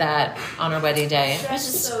we did that on our wedding day. It was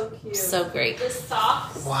just so cute. So great. The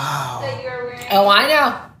socks that you're wearing. Oh, I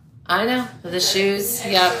know. The shoes.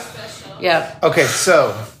 Yep. Okay,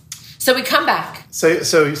 so we come back. So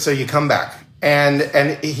you come back. And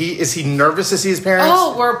is he nervous to see his parents?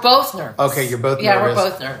 Oh, we're both nervous. Okay, you're both nervous. Yeah, we're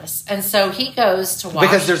both nervous. And so he goes to watch.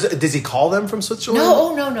 Because does he call them from Switzerland?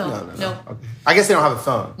 No. Okay. I guess they don't have a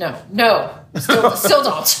phone. No. Still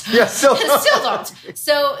don't. Yeah, still don't.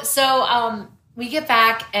 So we get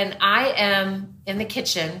back and I am in the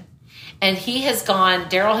kitchen and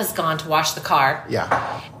Daryl has gone to wash the car.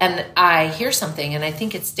 Yeah. And I hear something and I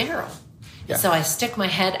think it's Daryl. Yeah. So I stick my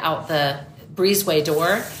head out the breezeway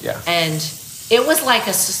door. Yeah. And it was like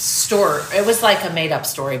it was like a made-up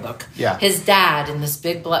storybook. Yeah. His dad in this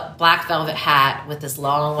big black velvet hat with this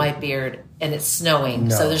long white beard, and it's snowing.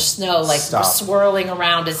 No. So there's snow like swirling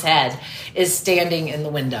around his head, is standing in the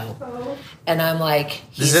window. Oh. And I'm like...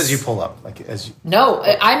 This is as you pull up? No,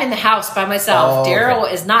 I'm in the house by myself. Daryl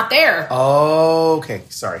is not there. Oh, okay.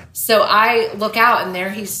 Sorry. So I look out, and there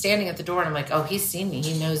he's standing at the door, and I'm like, oh, he's seen me.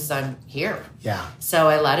 He knows I'm here. Yeah. So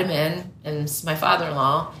I let him in, and it's my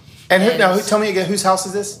father-in-law. And tell me again, whose house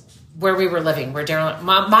is this? Where we were living, where Daryl,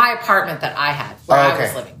 my apartment that I had, where I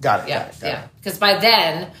was living. Got it. Yeah. Because by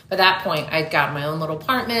that point, I'd got my own little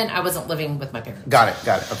apartment. I wasn't living with my parents. Got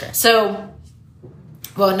it. Okay. So,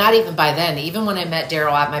 well, not even by then. Even when I met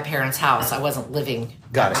Daryl at my parents' house, I wasn't living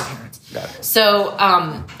with my parents. Got it.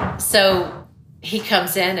 So he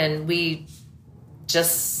comes in and we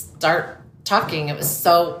just start talking. It was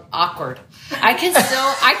so awkward. I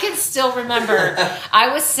can still remember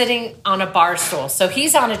I was sitting on a bar stool. So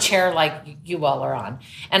he's on a chair like you all are on,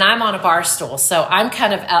 and I'm on a bar stool. So I'm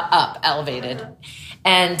kind of up, elevated.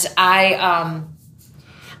 And I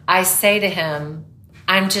say to him,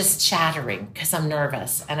 I'm just chattering because I'm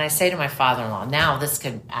nervous. And I say to my father-in-law, now this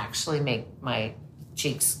could actually make my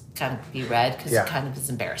cheeks kind of be red because it kind of is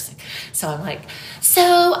embarrassing. So I'm like, so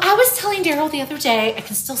I was telling Daryl the other day, I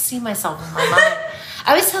can still see myself in my mind.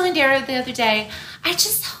 I was telling Daryl the other day, I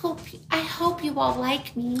hope you all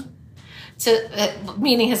like me.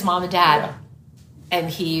 Meaning his mom and dad. Yeah. And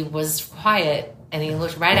he was quiet and he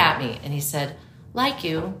looked right at me and he said, like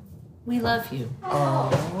you, we love you.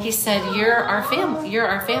 Oh. He said, you're our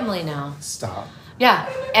family now. Stop.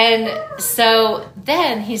 Yeah. And so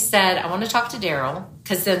then he said, I want to talk to Daryl.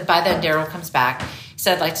 Because by then Daryl comes back. He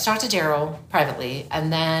said, I'd like to talk to Daryl privately.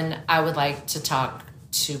 And then I would like to talk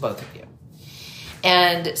to both of you.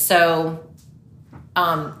 And so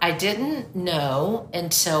I didn't know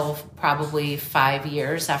until probably 5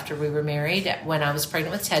 years after we were married, when I was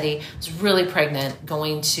pregnant with Teddy. I was really pregnant,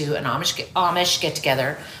 going to an Amish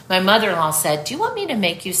get-together. My mother-in-law said, do you want me to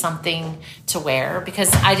make you something to wear?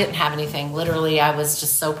 Because I didn't have anything. Literally, I was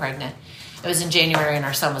just so pregnant. It was in January, and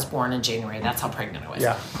our son was born in January. That's how pregnant I was.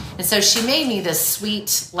 Yeah. And so she made me this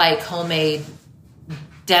sweet, like, homemade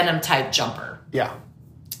denim-type jumper. Yeah.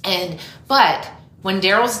 But when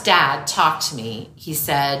Daryl's dad talked to me, he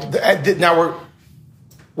said...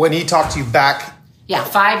 When he talked to you back... Yeah,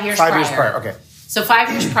 5 years prior. 5 years prior, okay. So 5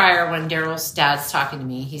 years prior, when Daryl's dad's talking to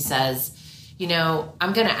me, he says,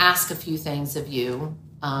 I'm going to ask a few things of you,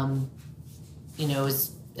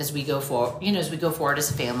 as we go forward as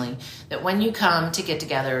a family, that when you come to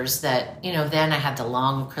get-togethers, that, then I had the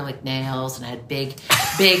long acrylic nails and I had big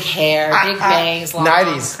hair, big bangs, long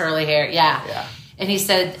 90s. Curly hair. Yeah. And he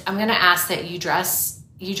said, I'm going to ask that you dress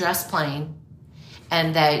plain,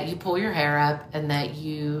 and that you pull your hair up, and that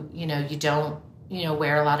you don't,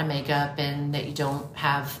 wear a lot of makeup, and that you don't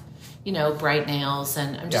have, bright nails.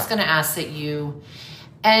 And I'm just going to ask that you,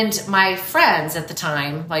 and my friends at the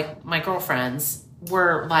time, like my girlfriends,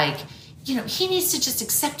 were like, he needs to just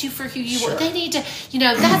accept you for who you are. They need to,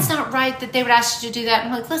 that's not right that they would ask you to do that.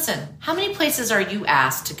 I'm like, listen, how many places are you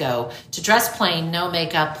asked to go to dress plain, no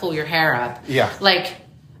makeup, pull your hair up? Yeah. Like,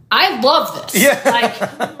 I love this. Yeah.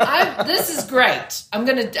 Like, this is great. I'm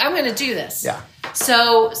gonna do this. Yeah.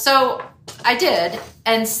 So I did,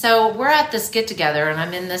 and so we're at this get together, and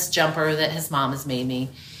I'm in this jumper that his mom has made me,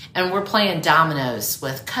 and we're playing dominoes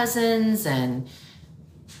with cousins and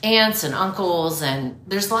aunts and uncles, and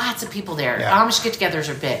there's lots of people there. Yeah. Amish get-togethers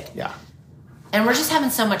are big. Yeah. And we're just having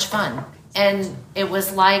so much fun. And it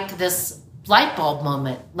was like this light bulb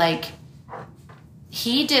moment. Like,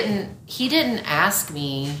 he didn't ask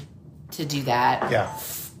me to do that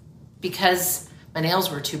because my nails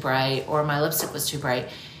were too bright or my lipstick was too bright.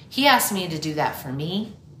 He asked me to do that for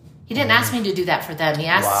me. He didn't ask me to do that for them.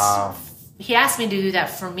 He asked me to do that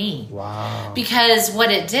for me. Wow. Because what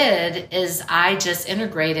it did is I just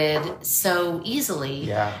integrated so easily.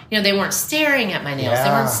 Yeah. They weren't staring at my nails. Yeah. They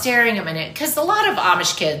weren't staring at my nails. Because a lot of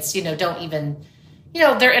Amish kids, don't even,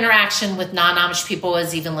 their interaction with non-Amish people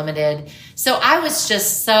is even limited. So I was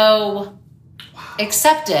just so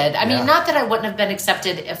accepted. I Yeah. mean, not that I wouldn't have been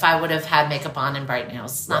accepted if I would have had makeup on and bright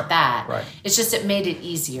nails. It's not that. Right. It's just it made it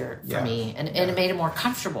easier for Yeah. me, and it made it more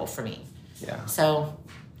comfortable for me. Yeah. So,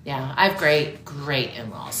 yeah, I have great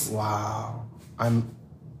in-laws. Wow. I'm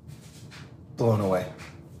blown away.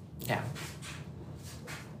 Yeah.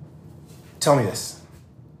 Tell me this.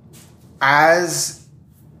 As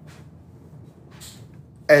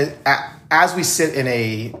we sit in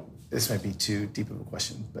a, this might be too deep of a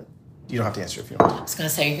question, but you don't have to answer if you don't. I was going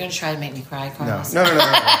to say, you're going to try to make me cry, Carlos.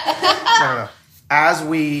 No. As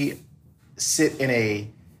we sit in a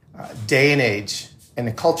day and age and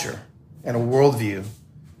a culture and a worldview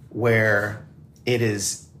where it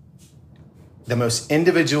is the most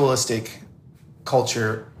individualistic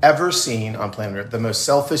culture ever seen on planet Earth, the most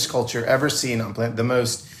selfish culture ever seen on planet,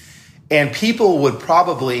 and people would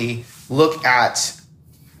probably look at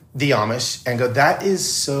the Amish and go, that is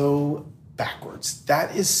so backwards.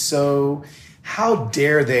 That is so, how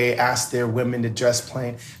dare they ask their women to dress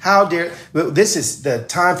plain? How dare, this is the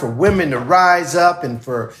time for women to rise up and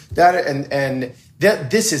for that, and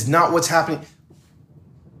that this is not what's happening.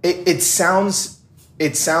 It sounds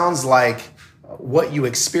like what you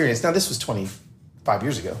experienced. Now, this was 25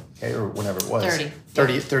 years ago, okay, or whenever it was.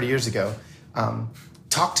 30 years ago.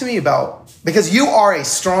 Talk to me about, because you are a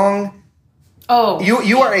strong,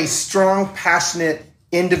 you are a strong, passionate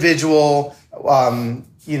individual, woman.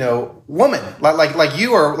 Like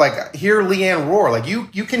you are, like, hear Leanne roar. Like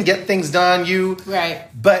you can get things done. Right.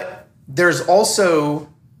 But there's also,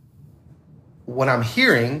 what I'm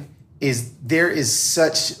hearing is there is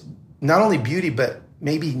such not only beauty but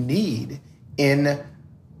maybe need in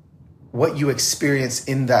what you experience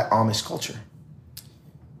in that Amish culture.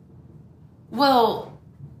 Well,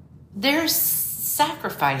 there's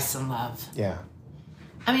sacrifice in love. Yeah.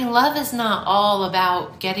 I mean, love is not all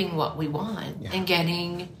about getting what we want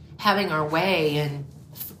and having our way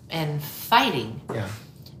and fighting. Yeah.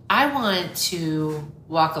 I want to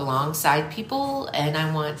walk alongside people, and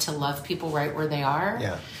I want to love people right where they are.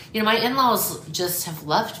 Yeah. My in-laws just have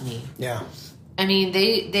loved me. Yeah. I mean,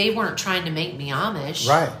 they weren't trying to make me Amish.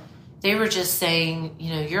 Right. They were just saying,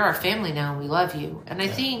 you're our family now, and we love you. And I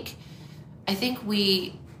think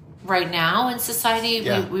we, right now in society,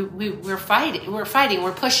 we're fighting,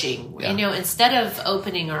 we're pushing. Yeah. Instead of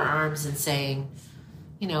opening our arms and saying,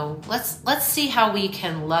 let's see how we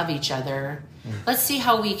can love each other. Let's see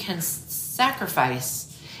how we can sacrifice.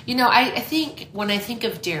 I think when I think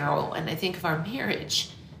of Daryl and I think of our marriage,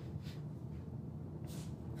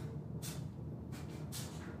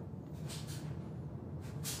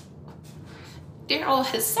 Daryl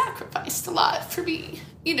has sacrificed a lot for me,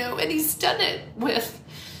 and he's done it with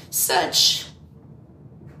such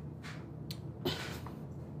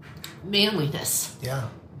manliness. Yeah.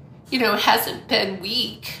 It hasn't been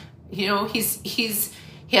weak. He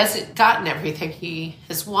hasn't gotten everything he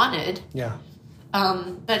has wanted. Yeah.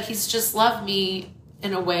 But he's just loved me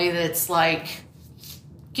in a way that's like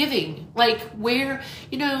giving, like where,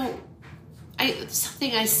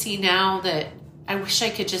 something I see now that I wish I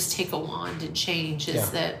could just take a wand and change is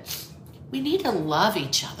that we need to love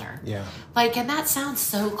each other. Yeah. And that sounds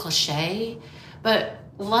so cliche, but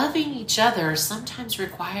loving each other sometimes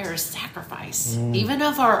requires sacrifice, even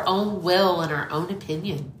of our own will and our own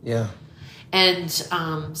opinion. Yeah. And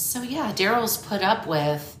Daryl's put up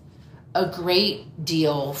with a great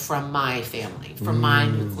deal from my family, from my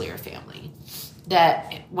nuclear family.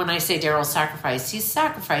 That when I say Daryl sacrificed, he's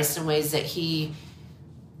sacrificed in ways that he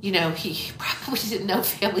probably didn't know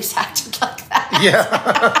families acted like that. Yeah.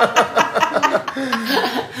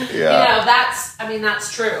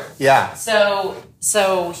 That's true. Yeah.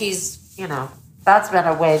 So he's, that's been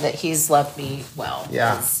a way that he's loved me well.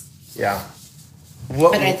 Yeah. Yeah.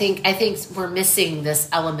 But I think we're missing this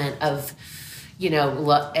element of,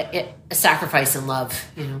 sacrifice and love.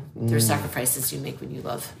 There's sacrifices you make when you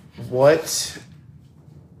love. What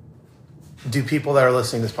do people that are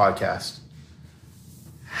listening to this podcast,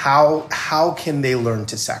 how can they learn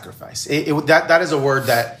to sacrifice? That is a word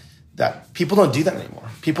that people don't do that anymore.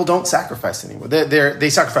 People don't sacrifice anymore. They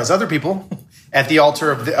sacrifice other people at the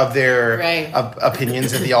altar of their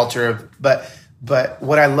opinions, at the altar of. But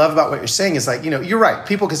what I love about what you're saying is you're right.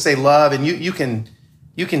 People can say love, and you can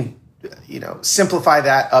simplify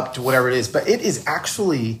that up to whatever it is. But it is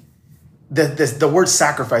actually the word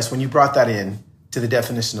sacrifice, when you brought that in to the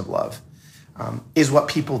definition of love, is what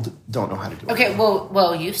people don't know how to do. Okay,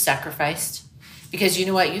 well, you've sacrificed. Because you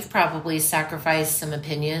know what? You've probably sacrificed some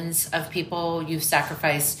opinions of people. You've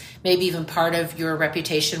sacrificed maybe even part of your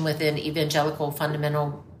reputation within evangelical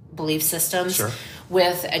fundamental belief systems. Sure.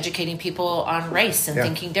 with educating people on race and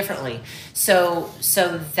thinking differently. So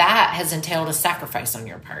that has entailed a sacrifice on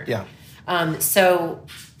your part. Yeah.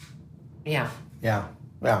 Yeah.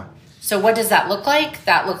 Yeah. So what does that look like?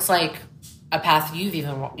 That looks like a path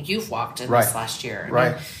you've walked in this last year.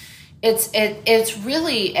 Right. It's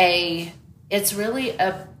really a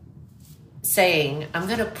saying, I'm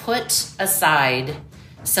going to put aside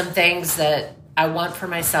some things that I want for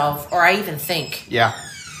myself, or I even think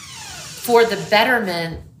for the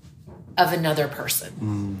betterment of another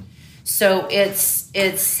person. So it's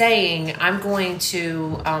saying I'm going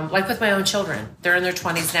to, like with my own children, they're in their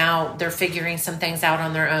 20s now. They're figuring some things out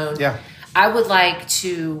on their own. Yeah. I would like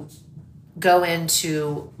to go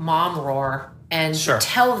into mom roar and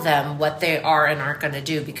tell them what they are and aren't going to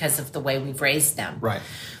do because of the way we've raised them. Right.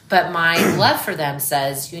 But my love for them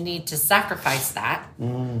says you need to sacrifice that.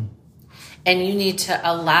 And you need to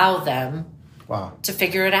allow them to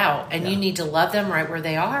figure it out. And you need to love them right where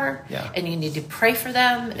they are. Yeah. And you need to pray for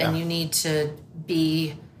them. And you need to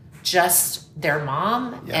be just their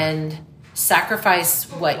mom and sacrifice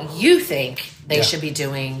what you think they should be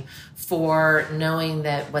doing for knowing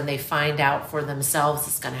that when they find out for themselves,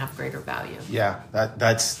 it's going to have greater value. Yeah,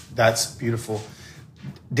 that's beautiful.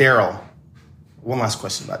 Daryl, one last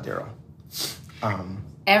question about Daryl.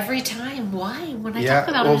 Every time, why? When I talk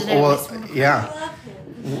about him today,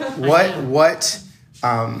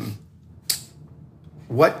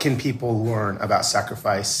 what can people learn about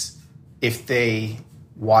sacrifice if they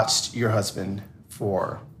watched your husband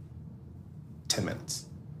for 10 minutes?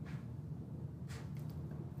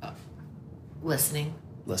 Listening.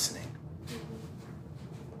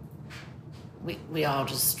 We all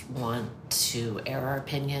just want to air our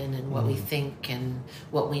opinion and what we think and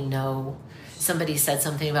what we know. Somebody said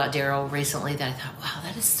something about Daryl recently that I thought, wow,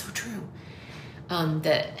 that is so true.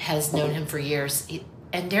 That has known him for years.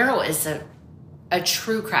 And Daryl is a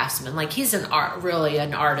true craftsman. Like he's really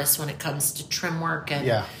an artist when it comes to trim work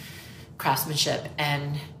and craftsmanship.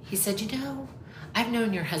 And he said, I've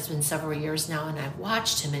known your husband several years now, and I've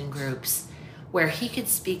watched him in groups where he could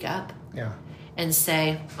speak up and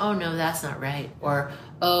say, oh, no, that's not right. Or,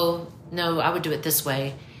 oh, no, I would do it this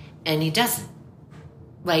way. And he doesn't.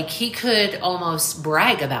 Like, he could almost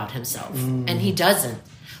brag about himself, and he doesn't.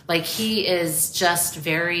 Like, he is just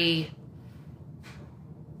very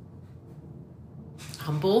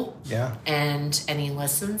humble. Yeah. And he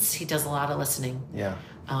listens. He does a lot of listening. Yeah.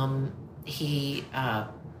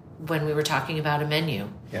 When we were talking about a menu,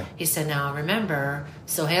 he said, now remember,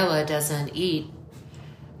 Sohaila doesn't eat,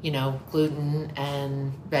 gluten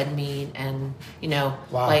and red meat and,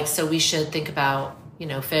 like, so we should think about,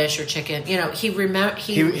 fish or chicken.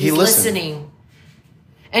 He's listening.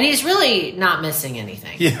 And he's really not missing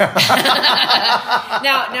anything. Yeah.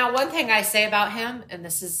 Now, one thing I say about him, and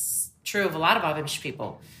this is true of a lot of Amish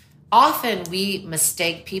people, often we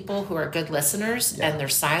mistake people who are good listeners and their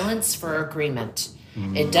silence for agreement.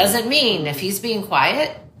 It doesn't mean if he's being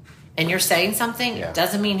quiet and you're saying something, it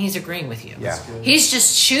doesn't mean he's agreeing with you. Yeah. He's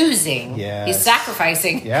just choosing. Yes. He's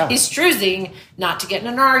sacrificing. Yeah. He's choosing not to get in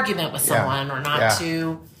an argument with someone or not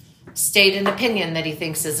to state an opinion that he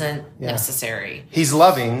thinks isn't necessary. He's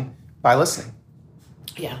loving by listening.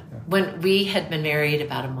 Yeah. When we had been married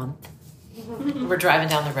about a month, we're driving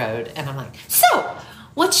down the road and I'm like, so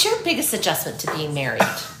what's your biggest adjustment to being married?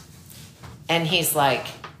 And he's like,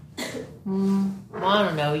 well, I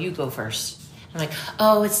don't know. You go first. I'm like,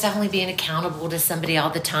 oh, it's definitely being accountable to somebody all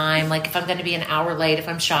the time. Like if I'm going to be an hour late, if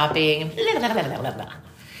I'm shopping, blah, blah, blah, blah, blah.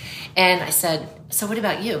 And I said, so what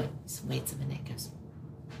about you? He said, waits a minute. He goes,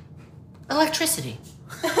 electricity.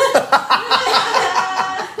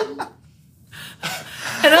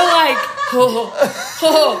 And I'm like,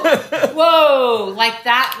 whoa. Like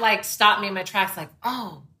that, like stopped me in my tracks. Like,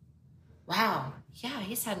 oh, wow. Yeah,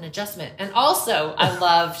 he's had an adjustment. And also I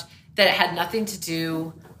loved that it had nothing to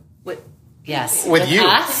do with you, us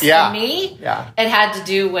and me. Yeah. It had to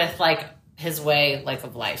do with like his way like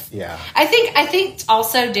of life. Yeah. I think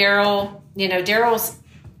also Daryl, Daryl's,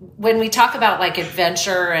 when we talk about like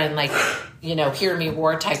adventure and like, hear me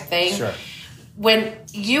roar type thing, sure.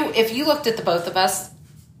 If you looked at the both of us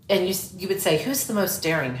and you would say, who's the most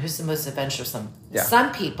daring? Who's the most adventuresome? Yeah.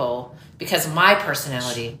 Some people, because of my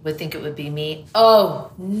personality, would think it would be me.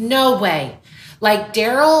 Oh, no way. Like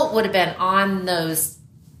Daryl would have been on those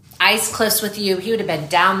ice cliffs with you. He would have been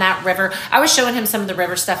down that river. I was showing him some of the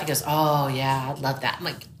river stuff. He goes, oh yeah, I'd love that. I'm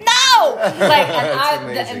like, no! Like,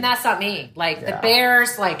 and that's not me. Like the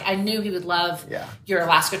bears, like I knew he would love your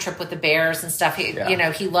Alaska trip with the bears and stuff. He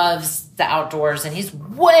loves the outdoors and he's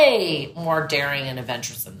way more daring and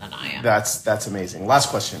adventuresome than I am. That's amazing. Last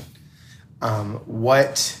question.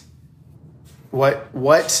 What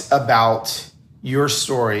What about your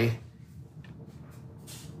story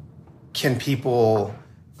can people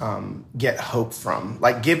get hope from?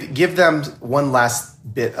 Like give them one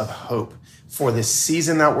last bit of hope for this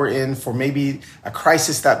season that we're in, for maybe a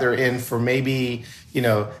crisis that they're in, for maybe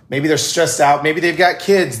they're stressed out. Maybe they've got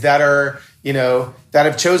kids that are, that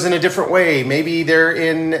have chosen a different way. Maybe they're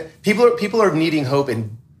in, people are needing hope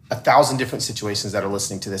in 1,000 different situations that are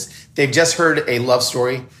listening to this. They've just heard a love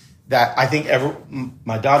story that I think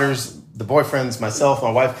my daughters, the boyfriends, myself,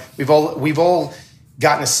 my wife, we've all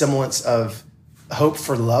gotten a semblance of hope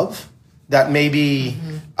for love that maybe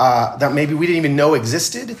we didn't even know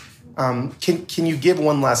existed. Can you give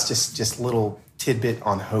one last just little tidbit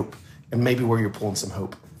on hope and maybe where you're pulling some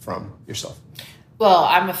hope from yourself? Well,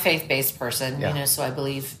 I'm a faith-based person, Yeah. so I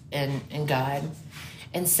believe in God.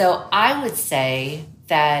 And so I would say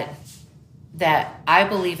that I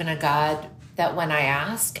believe in a God that when I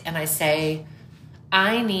ask and I say,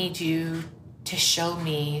 I need you to show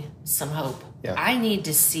me some hope. Yeah. I need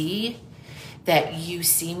to see that you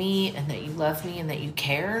see me and that you love me and that you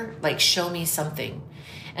care. Like, show me something.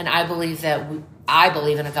 And I believe I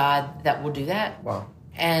believe in a God that will do that. Wow.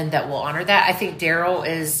 And that will honor that. I think Daryl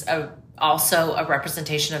is also a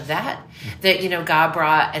representation of that. That, God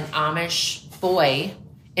brought an Amish boy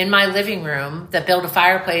in my living room that built a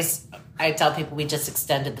fireplace. I tell people we just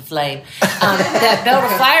extended the flame. That built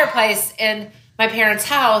a fireplace in my parents'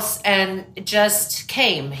 house and just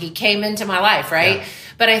came. He came into my life, right? Yeah.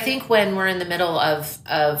 But I think when we're in the middle of,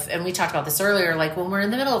 and we talked about this earlier, like when we're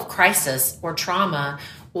in the middle of crisis or trauma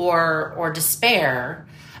or despair,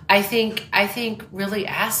 I think really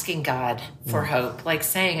asking God for hope, like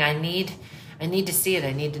saying, I need to see it.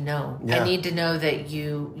 I need to know. Yeah. I need to know that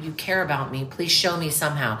you care about me. Please show me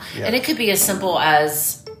somehow. Yeah. And it could be as simple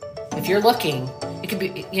as, if you're looking, it could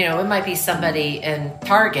be, it might be somebody in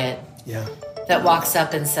Target that walks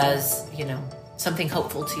up and says, something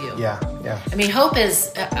hopeful to you. Yeah. I mean, hope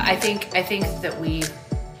is, I think that we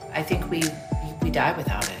die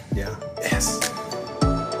without it. Yeah. Yes.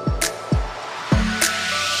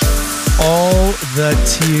 All the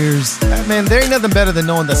tears. Man, there ain't nothing better than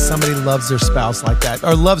knowing that somebody loves their spouse like that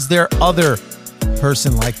or loves their other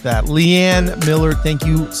person like that. Leanne Miller, thank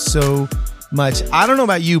you so much. I don't know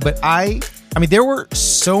about you, but I mean, there were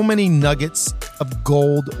so many nuggets of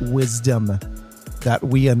gold wisdom that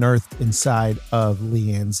we unearthed inside of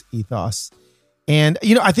Leanne's ethos. And,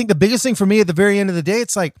 I think the biggest thing for me at the very end of the day,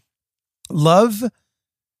 it's like love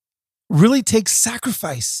really takes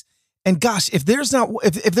sacrifice. And gosh, if there's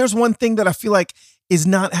one thing that I feel like is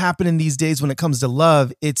not happening these days when it comes to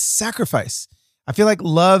love, it's sacrifice. I feel like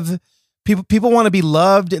love, people want to be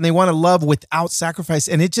loved and they want to love without sacrifice.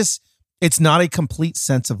 And it's not a complete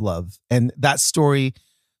sense of love. And that story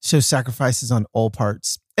shows sacrifices on all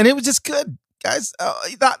parts. And it was just good, guys.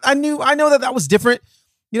 I know that was different.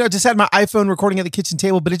 I just had my iPhone recording at the kitchen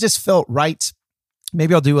table, but it just felt right.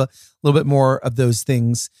 Maybe I'll do a little bit more of those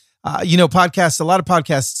things. Podcasts, a lot of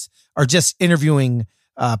podcasts are just interviewing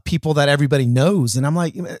people that everybody knows. And I'm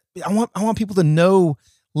like, I want people to know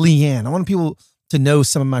Leanne. I want people to know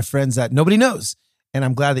some of my friends that nobody knows. And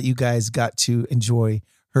I'm glad that you guys got to enjoy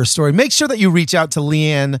her story. Make sure that you reach out to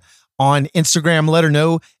Leanne on Instagram. Let her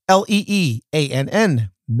know, Leann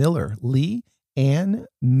Miller, Leanne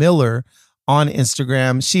Miller on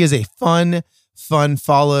Instagram. She is a fun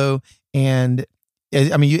follow. And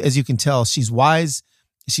I mean, as you can tell, she's wise,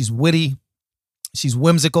 she's witty, she's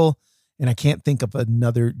whimsical, and I can't think of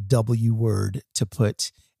another W word to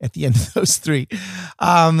put at the end of those three.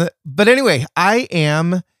 But anyway, I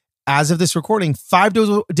am, as of this recording, 5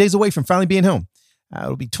 days away from finally being home.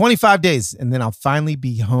 It'll be 25 days, and then I'll finally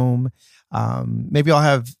be home. Maybe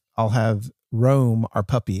I'll have Rome, our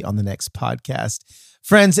puppy, on the next podcast.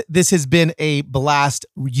 Friends, this has been a blast.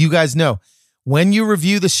 You guys know, when you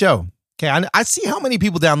review the show, okay, I see how many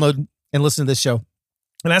people download and listen to this show.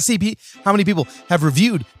 And I see how many people have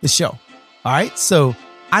reviewed the show. All right. So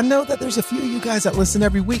I know that there's a few of you guys that listen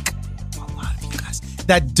every week. A lot of you guys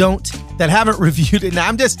that haven't reviewed it. Now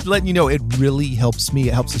I'm just letting you know, it really helps me.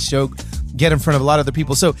 It helps the show get in front of a lot of other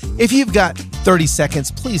people. So if you've got 30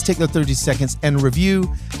 seconds, please take the 30 seconds and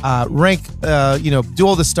review, rank, do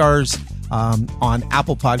all the stars on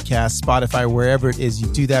Apple Podcasts, Spotify, wherever it is you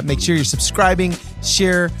do that. Make sure you're subscribing,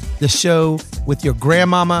 share the show with your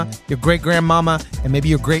grandmama, your great grandmama, and maybe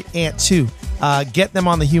your great aunt too. Get them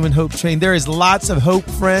on the human hope train. There is lots of hope,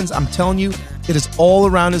 friends. I'm telling you, it is all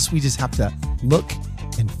around us. We just have to look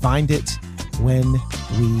and find it when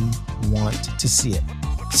we want to see it.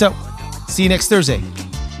 So, see you next Thursday.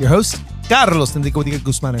 Your host, Carlos Enrico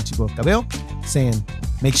Guzman and Chico Cabello, saying,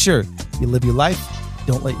 make sure you live your life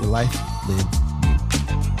Don't let your life live